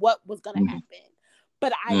know what was going to happen,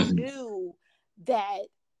 but I Mm-hmm. knew that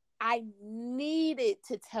I needed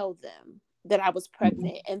to tell them that I was Mm-hmm.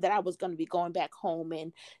 pregnant and that I was going to be going back home.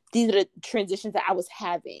 And these are the transitions that I was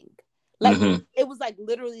having. Like, Mm-hmm. it was like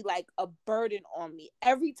literally like a burden on me.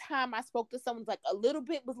 Every time I spoke to someone, like a little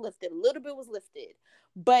bit was lifted, a little bit was lifted.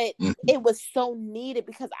 But Mm-hmm. it was so needed,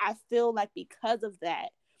 because I feel like because of that,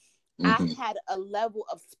 I Mm-hmm. had a level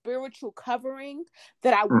of spiritual covering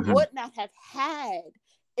that I Mm-hmm. would not have had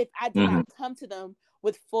if I did Mm-hmm. not come to them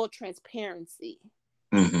with full transparency.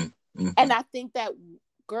 Mm-hmm. And Mm-hmm. I think that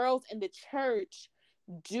girls in the church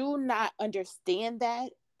do not understand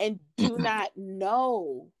that and do Mm-hmm. not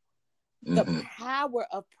know the Mm-hmm. power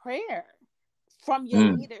of prayer from your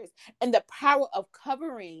Mm-hmm. leaders and the power of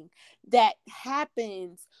covering that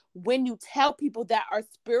happens when you tell people that are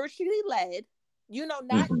spiritually led,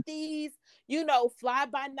 not Mm-hmm. these, fly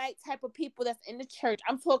by night type of people that's in the church.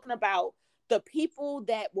 I'm talking about the people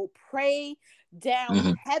that will pray down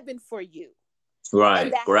Mm-hmm. heaven for you and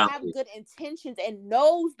Right. that have Grounded. good intentions and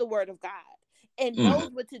knows the word of God and Mm-hmm.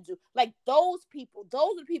 knows what to do. Like those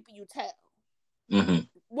are the people you tell Mm-hmm.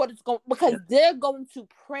 what it's going, because they're going to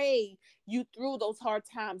pray you through those hard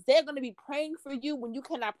times. They're going to be praying for you when you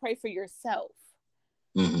cannot pray for yourself.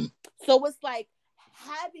 Mm-hmm. So it's like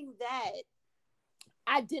having that.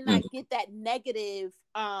 I did not Mm-hmm. get that negative.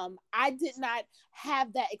 I did not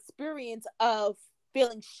have that experience of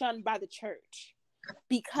feeling shunned by the church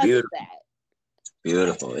because of Beautiful. that.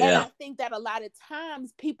 Beautiful. And Yeah. I think that a lot of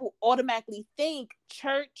times people automatically think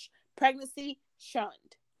church, pregnancy, shunned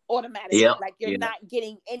automatically. Yeah. Like you're Yeah. not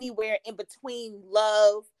getting anywhere in between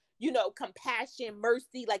love, compassion,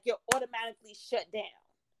 mercy. Like you're automatically shut down.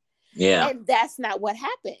 Yeah. And that's not what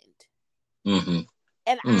happened. Mm-hmm.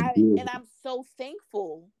 And Mm, beautiful. I'm so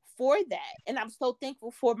thankful for that. And I'm so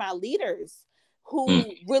thankful for my leaders Mm.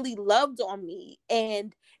 who really loved on me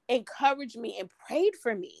and encouraged me and prayed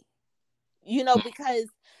for me, because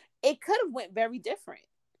it could have went very different.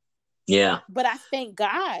 Yeah. But I thank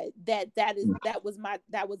God that Mm. that was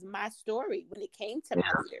my story when it came to my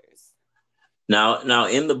Yeah. leaders. Now,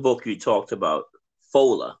 in the book you talked about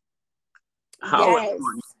FOLA. How Yes.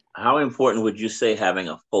 important? How important would you say having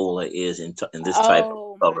a FOLA is in this type of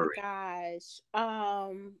Oh my covering? gosh.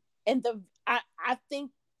 And I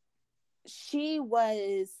think she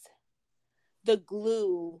was the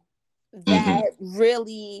glue Mm-hmm. that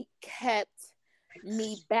really kept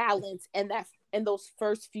me balanced in those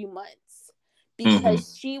first few months, Mm-hmm.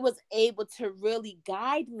 because she was able to really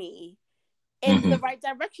guide me in the Mm-hmm. right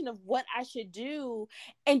direction of what I should do,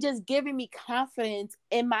 and just giving me confidence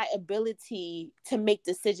in my ability to make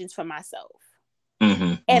decisions for myself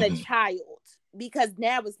Mm-hmm. and a Mm-hmm. child, because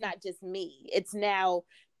now it's not just me, it's now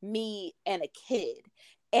me and a kid.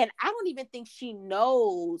 And I don't even think she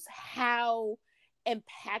knows how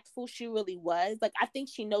impactful she really was. Like, I think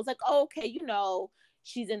she knows, like, oh, okay,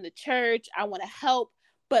 she's in the church, I want to help,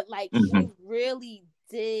 but like Mm-hmm. she really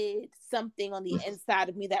did something on the inside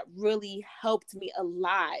of me that really helped me a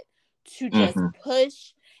lot to just Mm-hmm.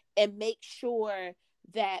 push and make sure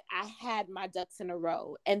that I had my ducks in a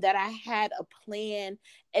row and that I had a plan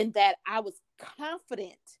and that I was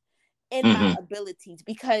confident in my Mm-hmm. abilities.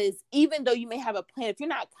 Because even though you may have a plan, if you're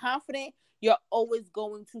not confident, you're always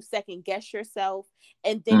going to second guess yourself,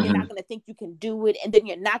 and then you're Mm-hmm. not going to think you can do it, and then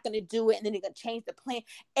you're not going to do it, and then you're going to change the plan,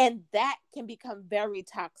 and that can become very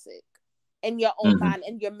toxic in your own Mm-hmm. mind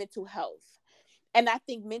and your mental health. And I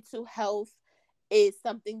think mental health is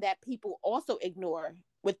something that people also ignore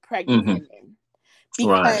with pregnant Mm-hmm. women,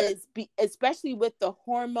 Right. because especially with the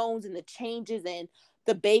hormones and the changes and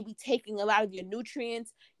the baby taking a lot of your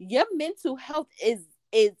nutrients, your mental health is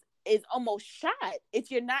is almost shot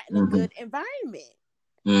if you're not in a Mm-hmm. good environment.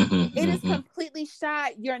 Mm-hmm. It is Mm-hmm. completely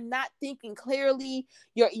shot. You're not thinking clearly.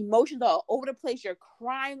 Your emotions are all over the place. You're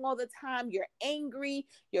crying all the time. You're angry.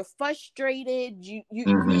 You're frustrated.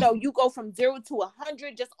 Mm-hmm. You go from 0 to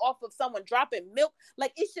 100 just off of someone dropping milk.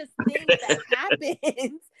 Like, it's just things that happen,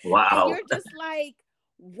 and Wow. you're just like,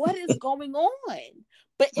 what is going on?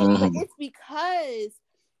 But Mm-hmm. it's because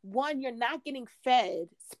one, you're not getting fed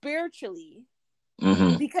spiritually,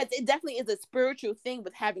 Mm-hmm. because it definitely is a spiritual thing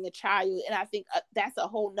with having a child, and I think that's a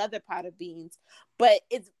whole nother pot of beans, but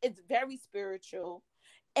it's very spiritual.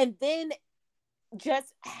 And then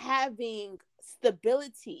just having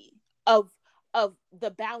stability of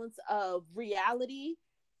the balance of reality,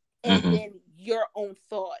 and Mm-hmm. then your own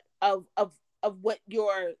thought of what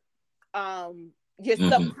your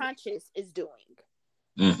Mm-hmm. subconscious is doing,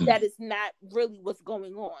 Mm-hmm. that is not really what's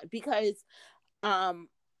going on. Because um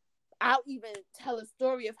I'll even tell a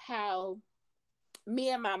story of how me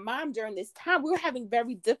and my mom, during this time, we were having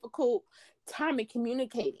very difficult time in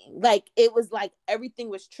communicating. Like, it was like everything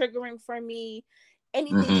was triggering for me.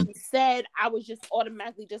 Anything Mm-hmm. she said, I was just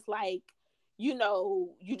automatically just like, you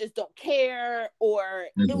just don't care. Or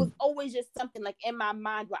it was Mm-hmm. always just something like in my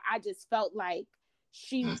mind where I just felt like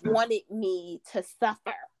she Mm-hmm. wanted me to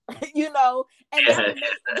suffer. And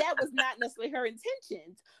that was not necessarily her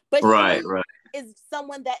intentions. But Right, she right. is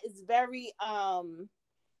someone that is very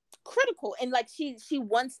critical, and like she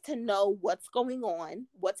wants to know what's going on,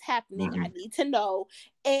 what's happening. I Mm-hmm. need to know.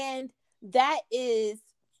 And that is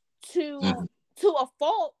to Mm-hmm. a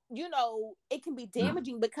fault. It can be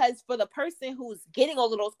damaging, because for the person who's getting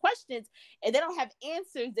all of those questions and they don't have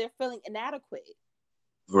answers, they're feeling inadequate.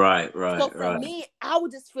 Right, So right, for right. me, I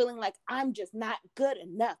was just feeling like I'm just not good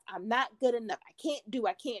enough. I'm not good enough. I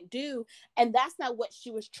can't do. And that's not what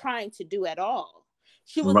she was trying to do at all.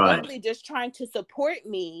 She was Right. literally just trying to support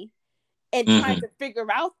me and trying Mm-hmm. to figure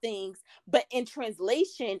out things. But in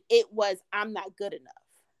translation, it was, I'm not good enough.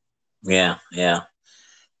 Yeah, yeah.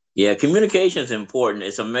 Yeah, communication is important.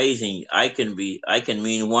 It's amazing. I can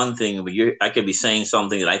mean one thing, but I could be saying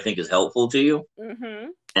something that I think is helpful to you, Mm-hmm.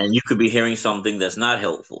 and you could be hearing something that's not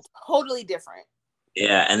helpful. Totally different.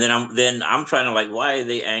 Yeah, and then I'm trying to, like, why are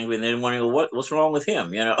they angry? And then wondering, what's wrong with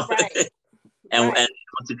him, Right. and Right.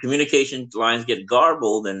 once the communication lines get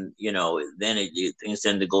garbled, and then things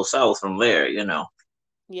tend to go south from there. Yeah.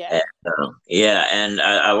 And, yeah, and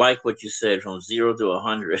I like what you said, from 0 to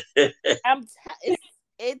 100.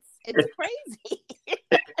 It's crazy.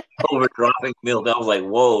 Over dropping milk. I was like,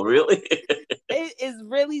 whoa, really?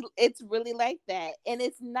 It's really like that. And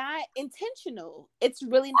it's not intentional. It's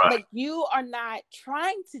really Right. like, you are not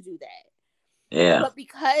trying to do that. Yeah. But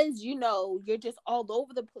because you're just all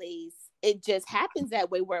over the place, it just happens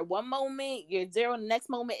that way, where one moment you're zero and the next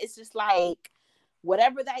moment it's just like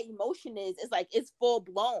whatever that emotion is, it's like it's full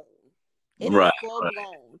blown. It is Right. full Right.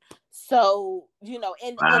 blown. So,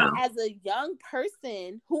 and Wow. as a young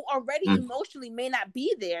person who already Mm, emotionally may not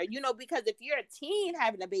be there, because if you're a teen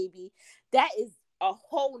having a baby, that is a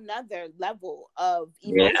whole nother level of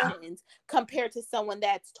yeah. emotions compared to someone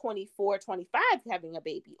that's 24, 25 having a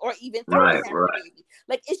baby, or even 30 Right. having a Right. baby.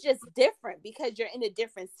 Like, it's just different because you're in a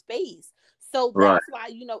different space. So Right. that's why,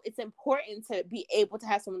 it's important to be able to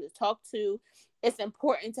have someone to talk to. It's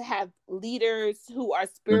important to have leaders who are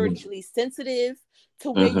Mm-hmm. spiritually sensitive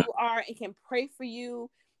to where Mm-hmm. you are and can pray for you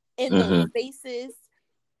in those Mm-hmm. spaces.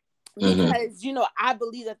 Mm-hmm. Because, I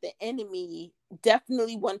believe that the enemy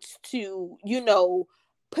definitely wants to,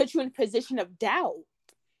 put you in a position of doubt,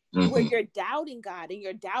 where Mm-hmm. you're doubting God, and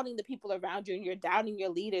you're doubting the people around you, and you're doubting your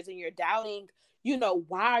leaders, and you're doubting,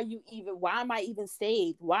 why am I even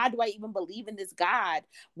saved? Why do I even believe in this God?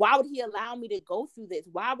 Why would he allow me to go through this?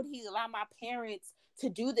 Why would he allow my parents to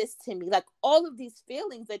do this to me? Like, all of these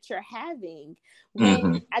feelings that you're having, when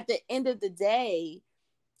Mm-hmm. at the end of the day,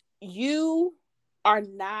 you are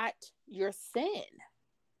not your sin.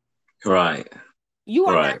 Right. You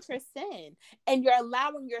are Right. not your sin. And you're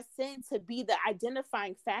allowing your sin to be the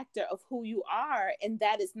identifying factor of who you are. And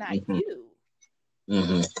that is not Mm-hmm. you.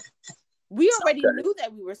 Mm-hmm. We already knew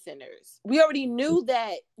that we were sinners. We already knew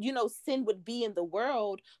that, sin would be in the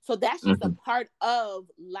world. So that's just a Mm-hmm. part of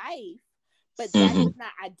life. But that Mm-hmm. does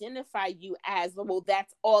not identify you as, well,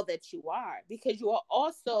 that's all that you are. Because you are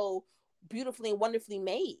also beautifully and wonderfully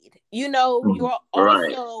made. Mm-hmm. You are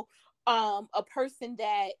Right. also a person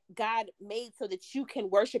that God made so that you can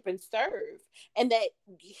worship and serve, and that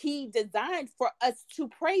he designed for us to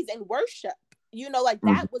praise and worship. Like, Mm-hmm.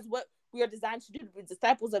 that was what we are designed to do, to be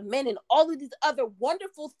disciples of men, and all of these other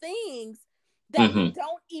wonderful things that we Mm-hmm.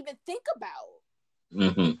 don't even think about.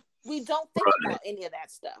 Mm-hmm. We don't think Right. about any of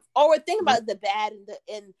that stuff, or we're thinking about the bad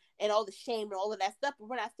and all the shame and all of that stuff, but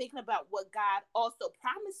we're not thinking about what God also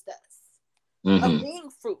promised us, of Mm-hmm. being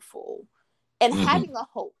fruitful and Mm-hmm. having a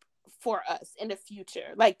hope for us in the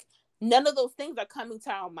future. Like, none of those things are coming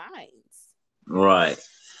to our minds. Right.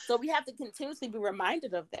 So we have to continuously be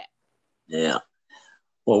reminded of that. Yeah.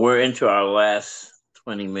 Well, we're into our last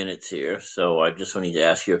 20 minutes here, so I just wanted to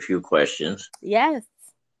ask you a few questions. Yes.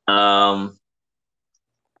 Um,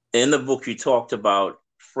 in the book you talked about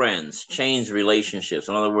friends, change relationships.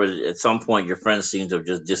 In other words, at some point your friends seem to have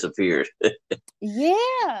just disappeared.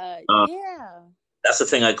 Yeah, uh, yeah. that's the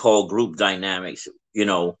thing I call group dynamics. You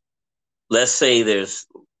know, let's say there's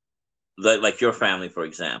like your family, for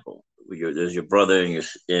example. There's your brother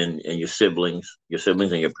and and your siblings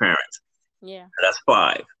and your parents. Yeah. That's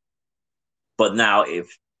five. But now,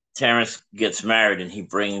 if Terrence gets married and he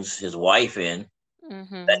brings his wife in, that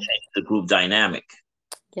Mm-hmm. changes the group dynamic.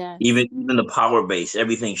 Yes. Even the power base,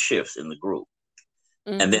 everything shifts in the group.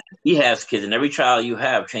 And Mm-hmm. then he has kids, and every child you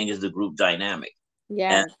have changes the group dynamic.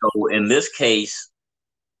 And Yes. so, in this case,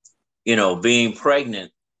 you know, being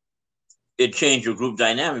pregnant, it changed your group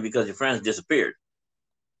dynamic because your friends disappeared.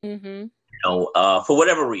 Mm-hmm. You know, for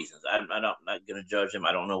whatever reasons. I'm not going to judge them.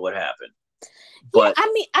 I don't know what happened, Yeah, but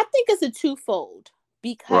I mean, I think it's a twofold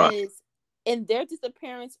right, because in their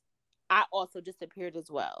disappearance, I also disappeared as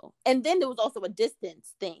well. And then there was also a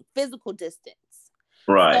distance thing, physical distance.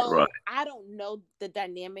 right. So I don't know the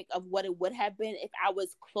dynamic of what it would have been if I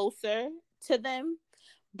was closer to them.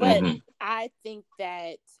 But Mm-hmm, I think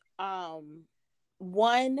that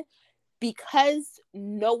one, because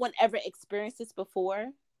no one ever experienced this before,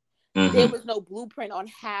 there mm-hmm. was no blueprint on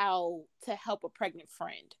how to help a pregnant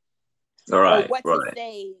friend All or right, what to right.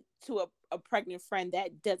 say to a pregnant friend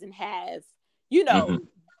that doesn't have, Mm-hmm.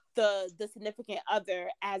 the significant other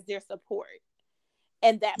as their support.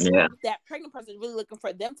 And Yeah. that pregnant person is really looking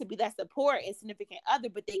for them to be that support and significant other,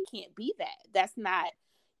 but they can't be that. That's not,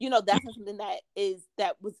 that's not something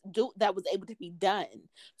that was able to be done.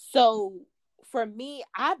 So for me,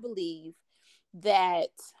 I believe that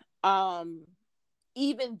um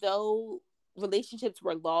even though relationships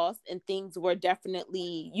were lost and things were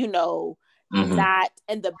definitely, Mm-hmm, not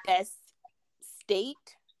in the best state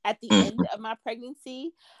at the mm-hmm, end of my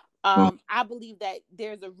pregnancy, mm-hmm. I believe that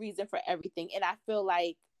there's a reason for everything. And I feel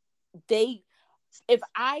like they, if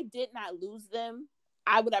I did not lose them,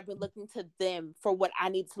 I would have been looking to them for what I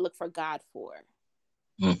need to look for God for.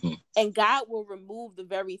 Mm-hmm. And God will remove the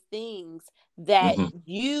very things that Mm-hmm.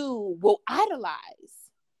 you will idolize.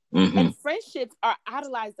 Mm-hmm. And friendships are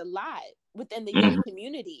idolized a lot within the young Mm-hmm.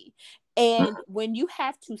 community. And when you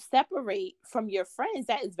have to separate from your friends,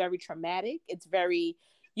 that is very traumatic. It's very,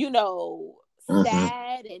 you know, Mm-hmm.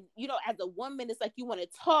 sad. And, as a woman, it's like you want to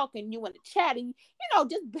talk and you want to chat and,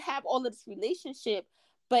 just have all of this relationship.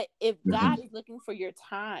 But if Mm-hmm. God is looking for your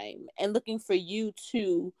time and looking for you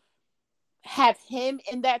to have him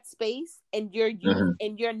in that space and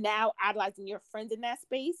Mm-hmm. you're now idolizing your friends in that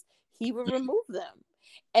space, he will remove them.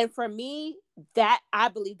 And for me, that I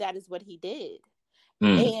believe that is what he did.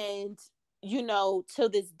 Mm-hmm. And to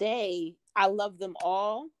this day, I love them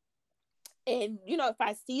all. And if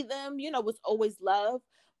I see them, it's always love.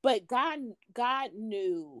 But God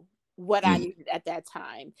knew what I Mm-hmm. needed at that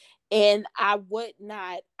time. And I would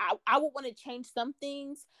not, I would want to change some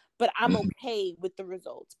things, but I'm Mm-hmm. okay with the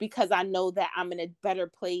results because I know that I'm in a better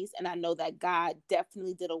place. And I know that God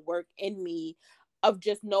definitely did a work in me of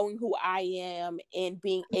just knowing who I am and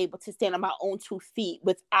being able to stand on my own 2 feet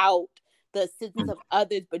without the assistance of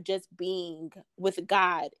others, but just being with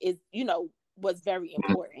God is, was very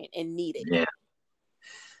important and needed. Yeah.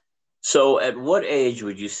 So, at what age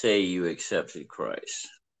would you say you accepted Christ?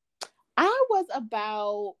 I was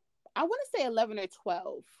about, I want to say 11 or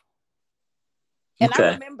 12. And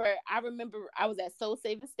Okay. I remember I was at Soul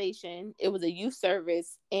Saving Station. It was a youth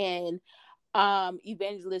service, and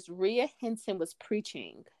evangelist Rhea Hinton was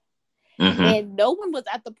preaching, Mm-hmm. and no one was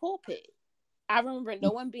at the pulpit. I remember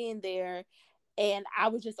no one being there, and I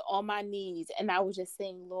was just on my knees, and I was just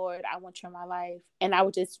saying, Lord, I want you in my life. And I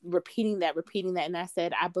was just repeating that. And I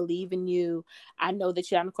said, I believe in you. I know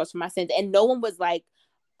that you're on the cross for my sins. And no one was like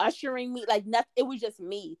ushering me, like nothing. It was just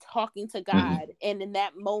me talking to Mm-hmm. God. And in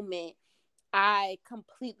that moment, I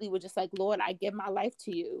completely was just like, Lord, I give my life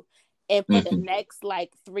to you. And for the Mm-hmm. next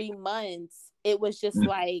like 3 months, it was just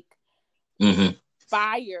like Mm-hmm.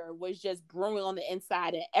 fire was just brewing on the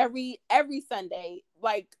inside. And every Sunday,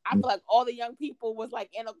 like I feel like all the young people was like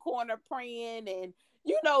in a corner praying and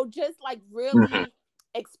just like Mm-hmm. really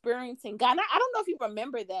experiencing God. And I don't know if you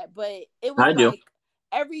remember that, but it was I do. like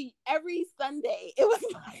every Sunday it was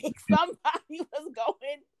like somebody was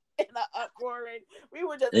going in an uproar and we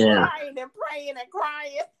were just Yeah. crying and praying and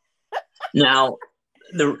crying, Now,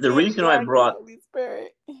 the being reason I dragged in the brought Holy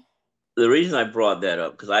Spirit. that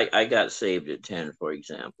up because I got saved at 10, for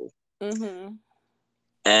example, Mm-hmm.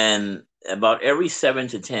 and about every 7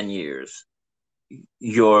 to 10 years,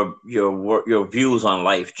 your views on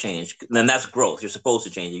life change. Then that's growth. You're supposed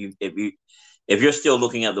to change. If you're still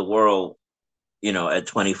looking at the world at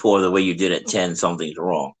 24 the way you did at 10, something's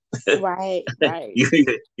wrong. Right, right, you,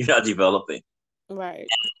 you're not developing. right,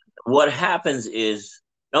 What happens is,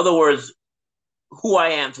 in other words, who I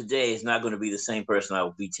am today is not going to be the same person I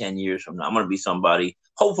will be 10 years from now. I'm going to be somebody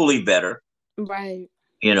hopefully better, right,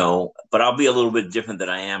 but I'll be a little bit different than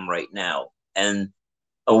I am right now. And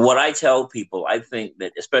what I tell people, I think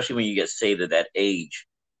that especially when you get saved at that age,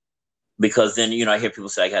 because then, I hear people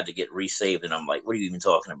say I had to get resaved, and I'm like, what are you even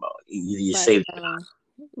talking about? You right, saved. But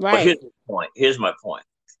right, here's my point.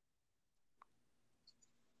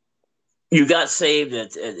 You got saved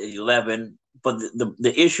at 11, but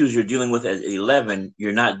the issues you're dealing with at 11,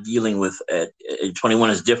 you're not dealing with at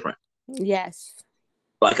 21 is different. yes,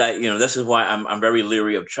 Like this is why I'm very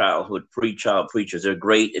leery of childhood pre-child preachers. They're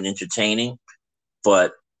great and entertaining,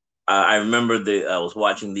 but I remember I was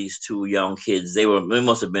watching these two young kids. They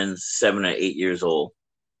must have been 7 or 8 years old.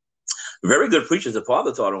 Very good preachers. The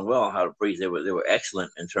father taught them well how to preach. They were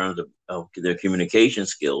excellent in terms of their communication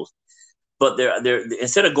skills. But they're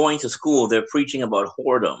instead of going to school, they're preaching about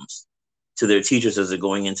whoredoms to their teachers as they're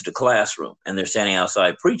going into the classroom, and they're standing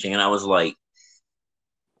outside preaching. And I was like,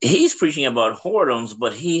 he's preaching about whoredoms,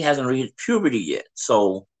 but he hasn't reached puberty yet.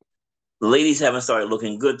 So the ladies haven't started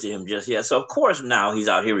looking good to him just yet. So of course now he's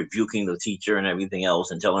out here rebuking the teacher and everything else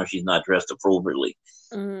and telling her she's not dressed appropriately.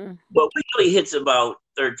 mm-hmm. But when he hits about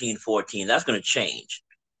 13, 14, that's going to change,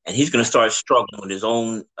 and he's going to start struggling with his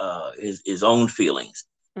own feelings,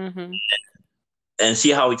 Mm-hmm. and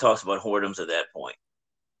see how he talks about whoredoms at that point.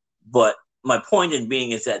 But my point in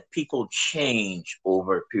being is that people change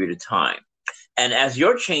over a period of time, and as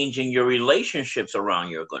you're changing, your relationships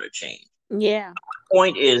around you are going to change. Yeah. The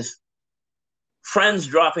point is, friends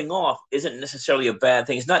dropping off isn't necessarily a bad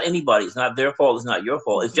thing. It's not anybody. It's not their fault. It's not your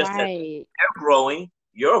fault. It's just that they're growing.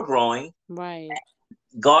 You're growing. Right.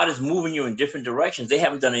 God is moving you in different directions. They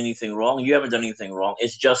haven't done anything wrong. You haven't done anything wrong.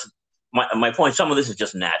 It's just my point. Some of this is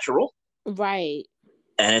just natural. Right.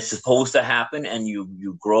 And it's supposed to happen, and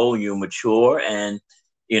you grow, you mature, and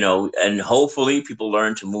and hopefully people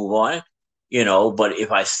learn to move on. But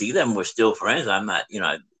if I see them, we're still friends. I'm not,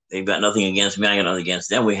 they've got nothing against me. I got nothing against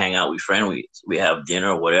them. We hang out, we friend, we have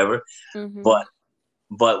dinner or whatever. Mm-hmm. But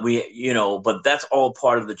but that's all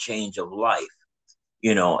part of the change of life.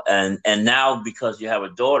 And now, because you have a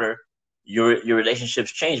daughter, your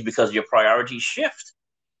relationships change because your priorities shift.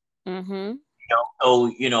 Mm-hmm.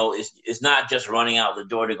 So it's not just running out the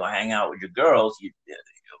door to go hang out with your girls.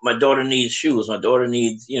 My daughter needs shoes. My daughter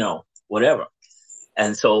needs whatever.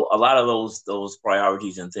 And so a lot of those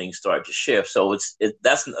priorities and things start to shift. So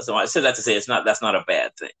so I said that to say that's not a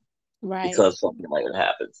bad thing, Right. because something like that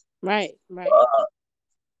happens. Right. Right.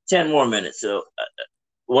 10 more minutes. So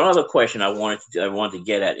one other question I wanted to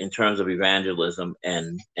get at in terms of evangelism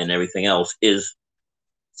and everything else is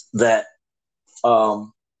that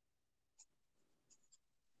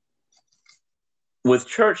with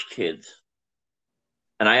church kids,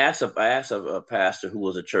 and I asked a pastor who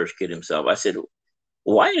was a church kid himself. I said,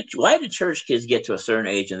 why do church kids get to a certain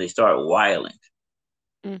age and they start wiling?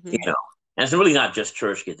 Mm-hmm. And it's really not just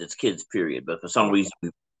church kids; it's kids, period. But for some reason,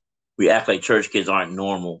 we act like church kids aren't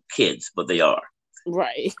normal kids, but they are.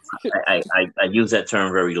 Right. I use that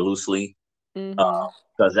term very loosely, Mm-hmm.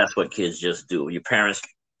 because that's what kids just do. Your parents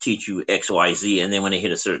teach you X, Y, Z, and then when they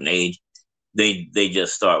hit a certain age, they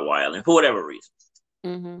just start wilding for whatever reason.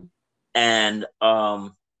 Mm-hmm. And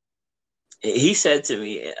he said to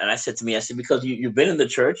me, and I said, because you've been in the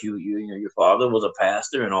church, your father was a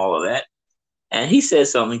pastor and all of that. And he said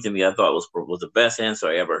something to me I thought was the best answer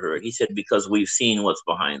I ever heard. He said, because we've seen what's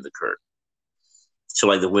behind the curtain. So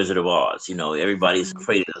like the Wizard of Oz, everybody's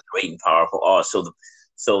afraid of the great and powerful Oz. So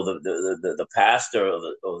the pastor or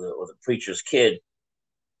the preacher's kid,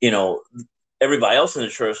 everybody else in the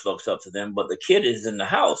church looks up to them, but the kid is in the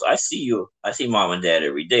house. I see mom and dad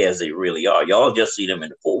every day as they really are. Y'all just see them in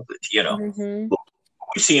the pulpit,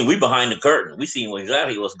 Mm-hmm. We behind the curtain. We see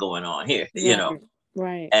exactly what's going on here, Right.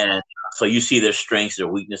 Right. And so you see their strengths, their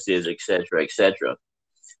weaknesses, etc., etc.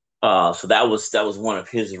 So that was one of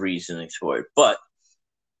his reasonings for it. But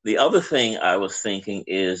the other thing I was thinking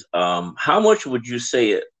is, how much would you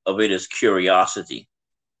say of it is curiosity?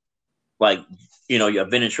 Like, I've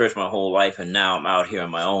been in church my whole life, and now I'm out here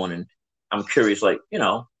on my own, and I'm curious, like,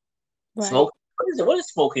 Right. smoke. What is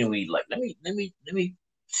smoking weed like? Let me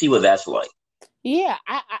see what that's like. Yeah,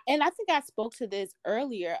 and I think I spoke to this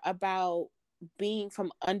earlier about being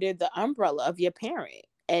from under the umbrella of your parent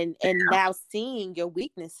and now seeing your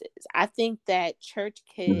weaknesses. I think that church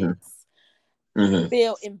kids Mm-hmm.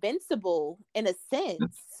 feel invincible in a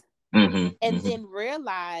sense, Mm-hmm. and then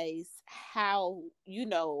realize how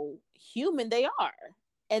human they are,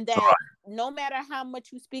 and that no matter how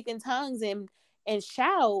much you speak in tongues and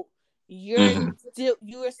shout, you're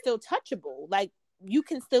still touchable. Like, you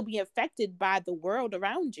can still be affected by the world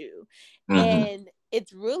around you. And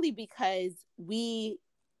it's really because we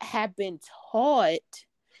have been taught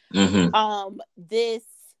this,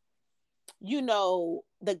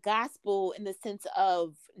 the gospel, in the sense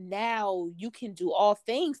of, now you can do all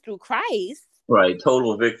things through Christ. Right.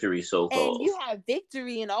 Total victory, so-called. And you have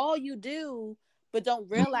victory in all you do, but don't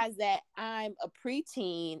realize that I'm a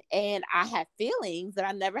preteen and I have feelings that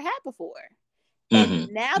I never had before. And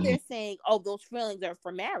now they're saying, oh, those feelings are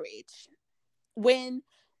for marriage. When,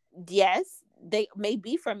 yes, they may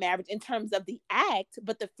be for marriage in terms of the act,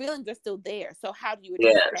 but the feelings are still there. So how do you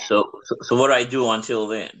address that? So what do I do until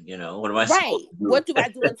then? What am I supposed to do? What do I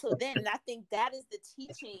do until then? And I think that is the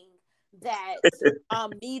teaching that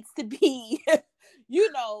needs to be,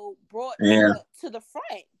 brought to the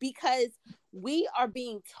front, because we are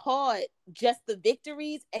being taught just the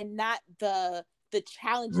victories and not the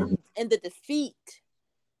challenges and the defeat.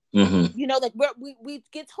 Like we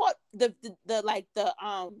get taught the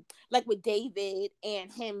like with David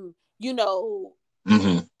and him,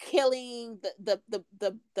 killing the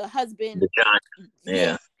husband, the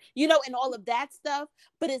giant. and all of that stuff,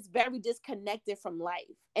 but it's very disconnected from life.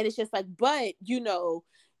 And it's just like, but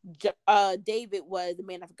David was a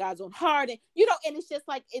man of God's own heart, and and it's just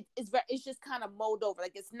like it's just kind of mulled over.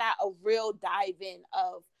 Like, it's not a real dive in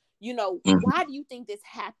of why do you think this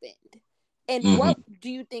happened, and what do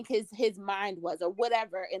you think his mind was, or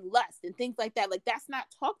whatever, and lust and things like that. Like, that's not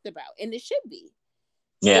talked about, and it should be.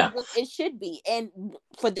 It should be. And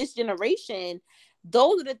for this generation,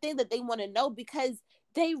 those are the things that they want to know, because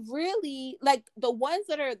they really, like, the ones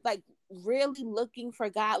that are like really looking for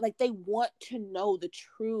God, like, they want to know the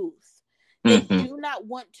truth. They do not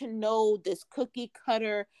want to know this cookie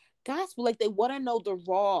cutter gospel. Like, they want to know the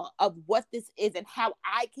raw of what this is and how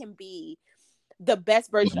I can be the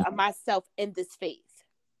best version of myself in this faith.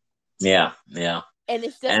 And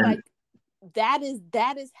it's just like, that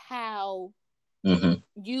is how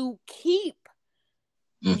you keep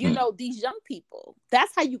these young people.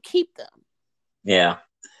 That's how you keep them.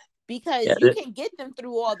 Because you can get them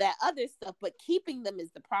through all that other stuff, but keeping them is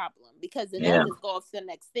the problem, because then they'll just go off to the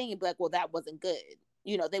next thing and be like, well, that wasn't good.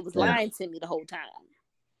 They was lying to me the whole time.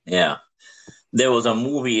 There was a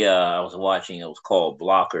movie I was watching. It was called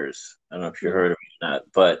Blockers. I don't know if you heard of it or not,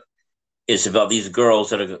 but it's about these girls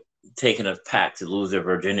that are taking a pact to lose their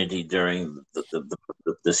virginity during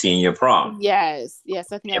the senior prom. Yes, I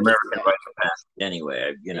think the American Rite of Passage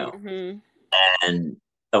anyway, and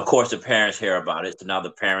of course the parents hear about it, so now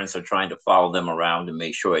the parents are trying to follow them around to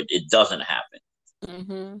make sure it doesn't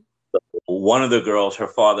happen. One of the girls, her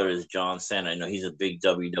father is John Cena. I know he's a big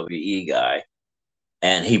WWE guy,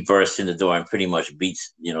 and he bursts in the door and pretty much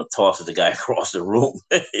beats, tosses the guy across the room,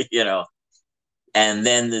 And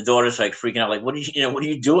then the daughter's like freaking out, like, what are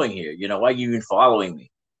you doing here? Why are you even following me?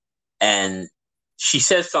 And she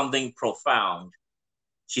says something profound.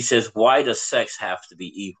 She says, why does sex have to be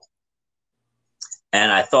evil?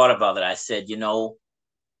 And I thought about it. I said,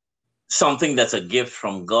 something that's a gift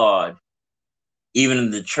from God, even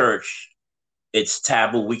in the church, it's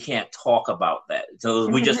taboo. We can't talk about that. So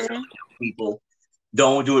we just tell people,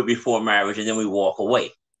 don't do it before marriage, and then we walk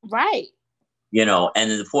away. Right. And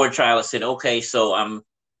the poor child said, okay, so I'm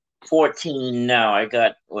 14 now. I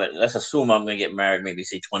got, let's assume I'm going to get married, maybe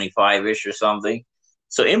say 25-ish or something.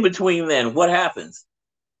 So in between then, what happens?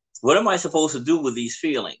 What am I supposed to do with these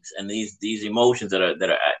feelings and these emotions that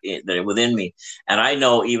are within me? And I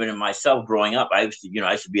know, even in myself growing up, I used to,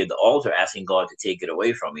 I should be at the altar asking God to take it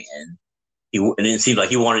away from me, and it didn't seem like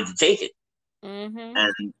He wanted to take it.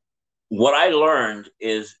 And what I learned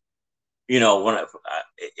is, you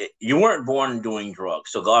weren't born doing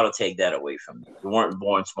drugs, so God will take that away from you. You weren't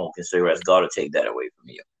born smoking cigarettes, God will take that away from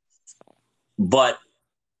you. But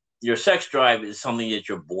your sex drive is something that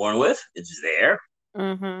you're born with. It's there.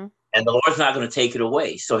 And the Lord's not going to take it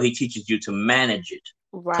away. So He teaches you to manage it,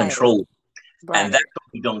 control it. And that's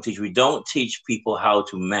what we don't teach. We don't teach people how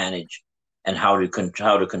to manage and how to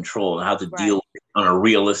control and how to deal with it on a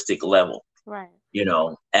realistic level.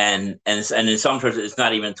 And in some churches, it's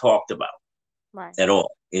not even talked about at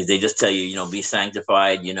all. They just tell you, be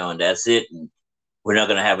sanctified, and that's it. And we're not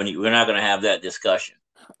going to have that discussion.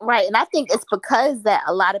 Right. And I think it's because that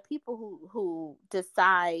a lot of people who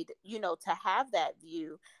decide, to have that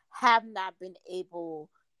view have not been able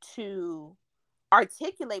to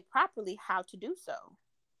articulate properly how to do so.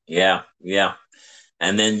 Yeah.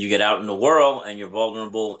 And then you get out in the world and you're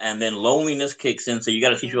vulnerable, and then loneliness kicks in. So you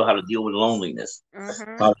got to teach people how to deal with loneliness,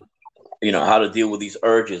 how to how to deal with these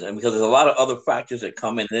urges, and because there's a lot of other factors that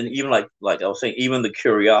come in, and then even like I was saying, even the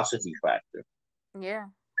curiosity factor, Yeah.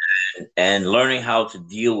 and learning how to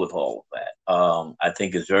deal with all of that, I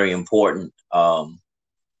think is very important.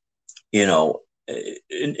 You know,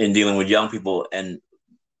 in dealing with young people, and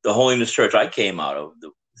the Holiness Church I came out of,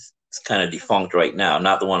 it's kind of defunct right now,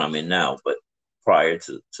 not the one I'm in now, but prior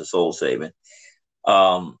to Soul Saving,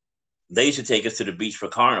 um, they used to take us to the beach for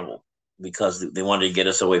carnival because they wanted to get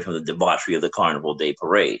us away from the debauchery of the Carnival Day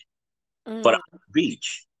parade. But on Mm, the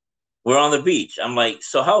beach, we're on the beach. I'm like,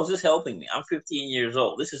 so how is this helping me? I'm 15 years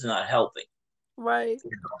old. This is not helping. right.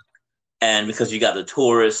 And because you got the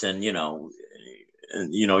tourists, and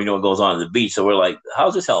what goes on at the beach, so we're like,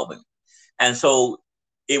 how's this helping? And so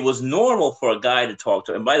it was normal for a guy to talk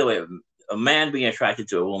to. And by the way, a man being attracted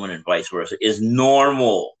to a woman and vice versa is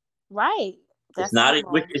normal. Right. It's That's not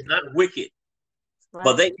normal. it's not wicked.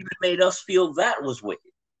 But they Right. even made us feel that was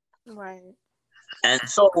wicked. Right. And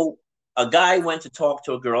so a guy went to talk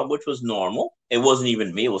to a girl, which was normal. It wasn't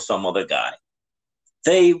even me, it was some other guy.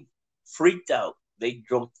 They freaked out. They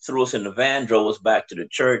threw us in the van, drove us back to the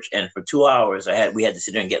church, and for 2 hours we had to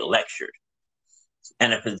sit there and get lectured.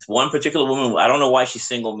 And if it's one particular woman, I don't know why she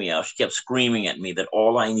singled me out. She kept screaming at me that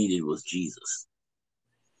all I needed was Jesus.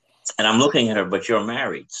 And I'm looking at her, but you're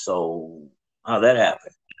married, so how that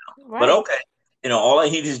happened? But Right. okay, all I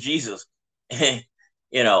need is Jesus. And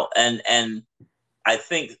I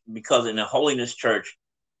think because in the Holiness Church,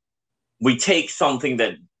 we take something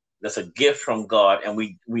that's a gift from God, and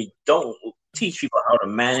we don't teach people how to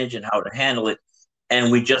manage and how to handle it,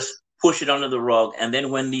 and we just push it under the rug. And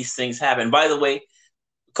then when these things happen, by the way,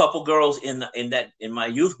 a couple girls in my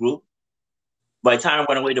youth group, by the time I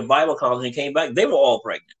went away to Bible college and came back, they were all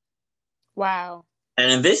pregnant. Wow. And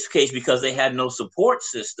in this case, because they had no support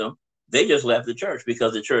system, they just left the church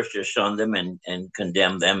because the church just shunned them and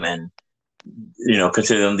condemned them, and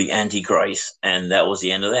considered them the Antichrist, and that was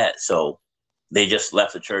the end of that. So they just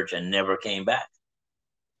left the church and never came back.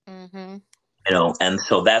 Mm-hmm. And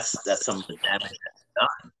so that's some of the damage that's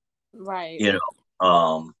done. Right. You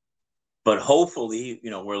but hopefully,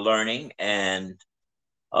 we're learning, and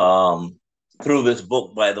um, through this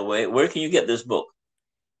book. By the way, where can you get this book?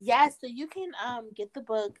 Yes, so you can get the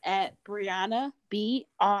book at Brianna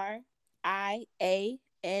BRIANNA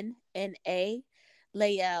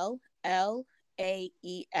Lael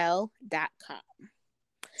LAEL.com.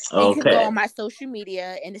 And you can go Okay. on my social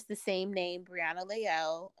media, and it's the same name, Brianna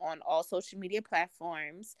Lael, on all social media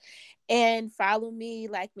platforms. And follow me,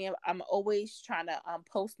 like me. I'm always trying to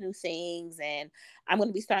post new things, and I'm going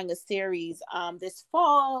to be starting a series this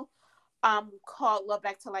fall called Love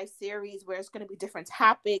Back to Life series, where it's going to be different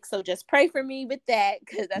topics. So just pray for me with that,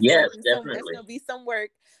 because Yes, that's definitely. going to be some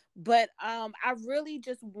work. But I really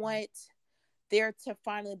just want there to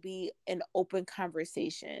finally be an open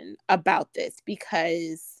conversation about this,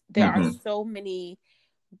 because there are Mm-hmm. so many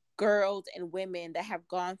girls and women that have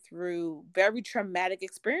gone through very traumatic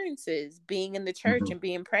experiences being in the church Mm-hmm. and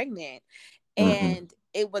being pregnant, Mm-hmm. and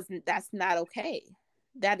that's not okay.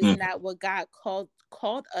 That is Mm-hmm. not what God called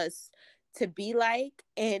us to be like,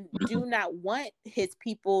 and do not want his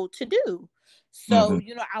people to do. So,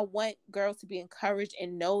 Mm-hmm. I want girls to be encouraged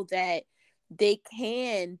and know that they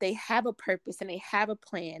have a purpose and they have a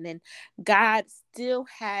plan, and God still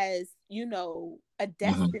has, a Mm-hmm.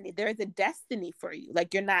 destiny. There is a destiny for you.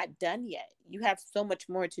 Like, you're not done yet. You have so much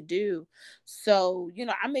more to do. So,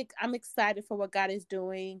 I'm excited for what God is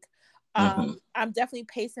doing. Mm-hmm. I'm definitely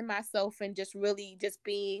pacing myself and just really just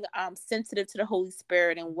being sensitive to the Holy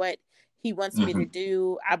Spirit and what he wants me Mm-hmm. to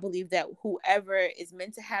do. I believe that whoever is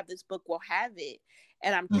meant to have this book will have it.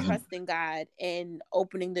 And I'm Mm-hmm. trusting God in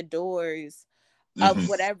opening the doors of Mm-hmm.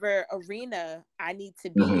 whatever arena I need to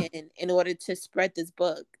Mm-hmm. be in order to spread this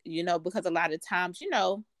book, because a lot of times,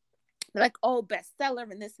 they're like, oh,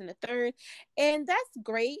 bestseller and this and the third. And that's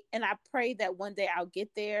great. And I pray that one day I'll get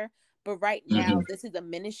there. But right Mm-hmm. now, this is a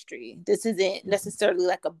ministry. This isn't necessarily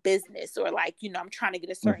like a business, or like, I'm trying to get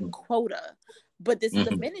a certain Mm-hmm. quota. But this is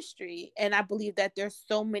a Mm-hmm. ministry. And I believe that there's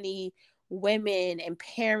so many women and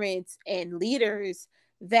parents and leaders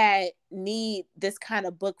that need this kind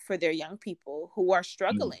of book for their young people who are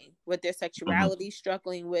struggling with their Mm-hmm. sexuality,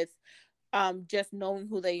 struggling with just knowing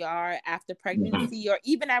who they are after Mm-hmm. pregnancy, or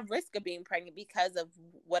even at risk of being pregnant because of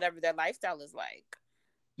whatever their lifestyle is like.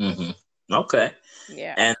 Mm-hmm. Okay.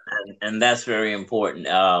 Yeah. And that's very important.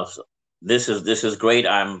 So this is great.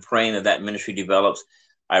 I'm praying that ministry develops.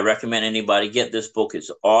 I recommend anybody get this book.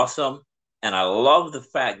 It's awesome, and I love the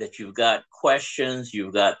fact that you've got questions.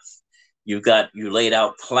 You've got You laid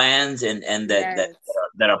out plans and Yes.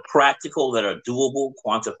 that are practical, that are doable,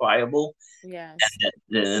 quantifiable, Yes.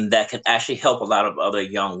 and that can actually help a lot of other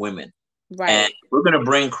young women. And Right. we're going to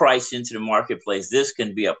bring Christ into the marketplace. This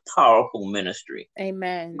can be a powerful ministry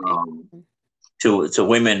Amen. um, to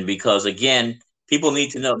women, because again, people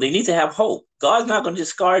need to know, they need to have hope. God's not going to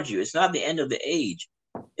discard you. It's not the end of the age.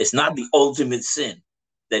 It's not the ultimate sin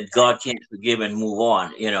that God can't forgive and move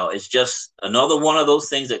on. It's just another one of those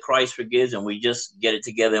things that Christ forgives, and we just get it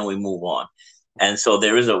together and we move on. And so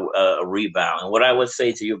there is a rebound. And what I would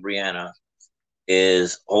say to you, Brianna,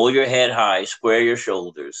 is hold your head high, square your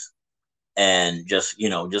shoulders, and just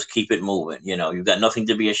keep it moving. You've got nothing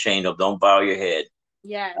to be ashamed of. Don't bow your head.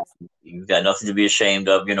 Yes. You've got nothing to be ashamed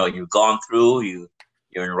of. You've gone through,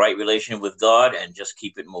 you're in right relationship with God, and just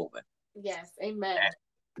keep it moving. Yes. Amen.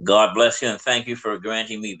 God bless you, and thank you for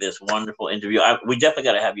granting me this wonderful interview. We definitely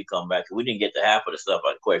got to have you come back. We didn't get to half of the stuff,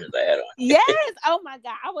 questions I had on. Yes. Oh my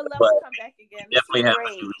God, I would love But to come back again. This was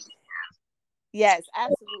great. Yes,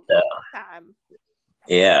 absolutely. Time.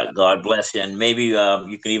 Yeah, God bless you, and maybe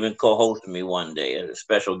you can even co-host me one day, as a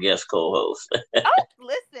special guest co-host. Oh,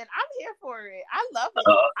 listen, I'm here for it. I love it.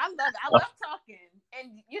 I love it. I love talking,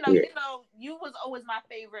 and Yeah. you was always my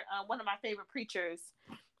favorite, one of my favorite preachers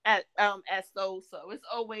at Soul. So it's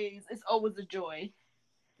always a joy.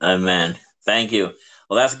 Amen. Thank you.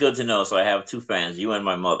 Well, that's good to know. So I have two fans, you and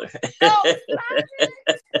my mother. Oh, stop it.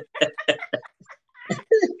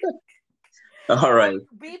 All right.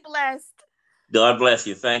 Be blessed. God bless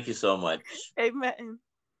you. Thank you so much. Amen.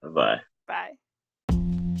 Bye-bye. Bye.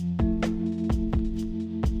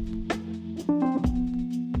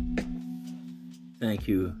 Thank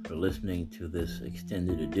you for listening to this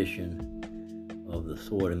extended edition of The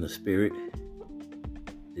Sword and the Spirit,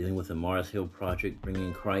 dealing with the Mars Hill Project,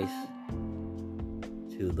 bringing Christ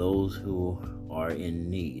to those who are in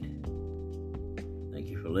need. Thank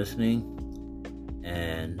you for listening,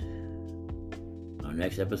 and our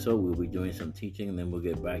next episode we'll be doing some teaching, and then we'll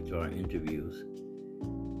get back to our interviews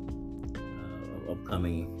of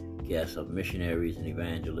upcoming guests, of missionaries and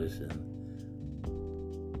evangelists, and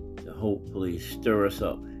to hopefully stir us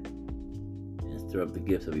up and stir up the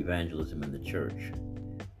gifts of evangelism in the church,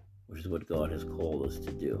 which is what God has called us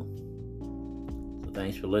to do. So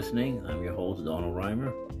thanks for listening. I'm your host, Donald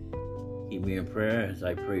Reimer. Keep me in prayer as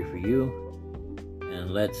I pray for you,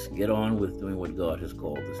 and let's get on with doing what God has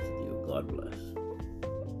called us to do. God bless.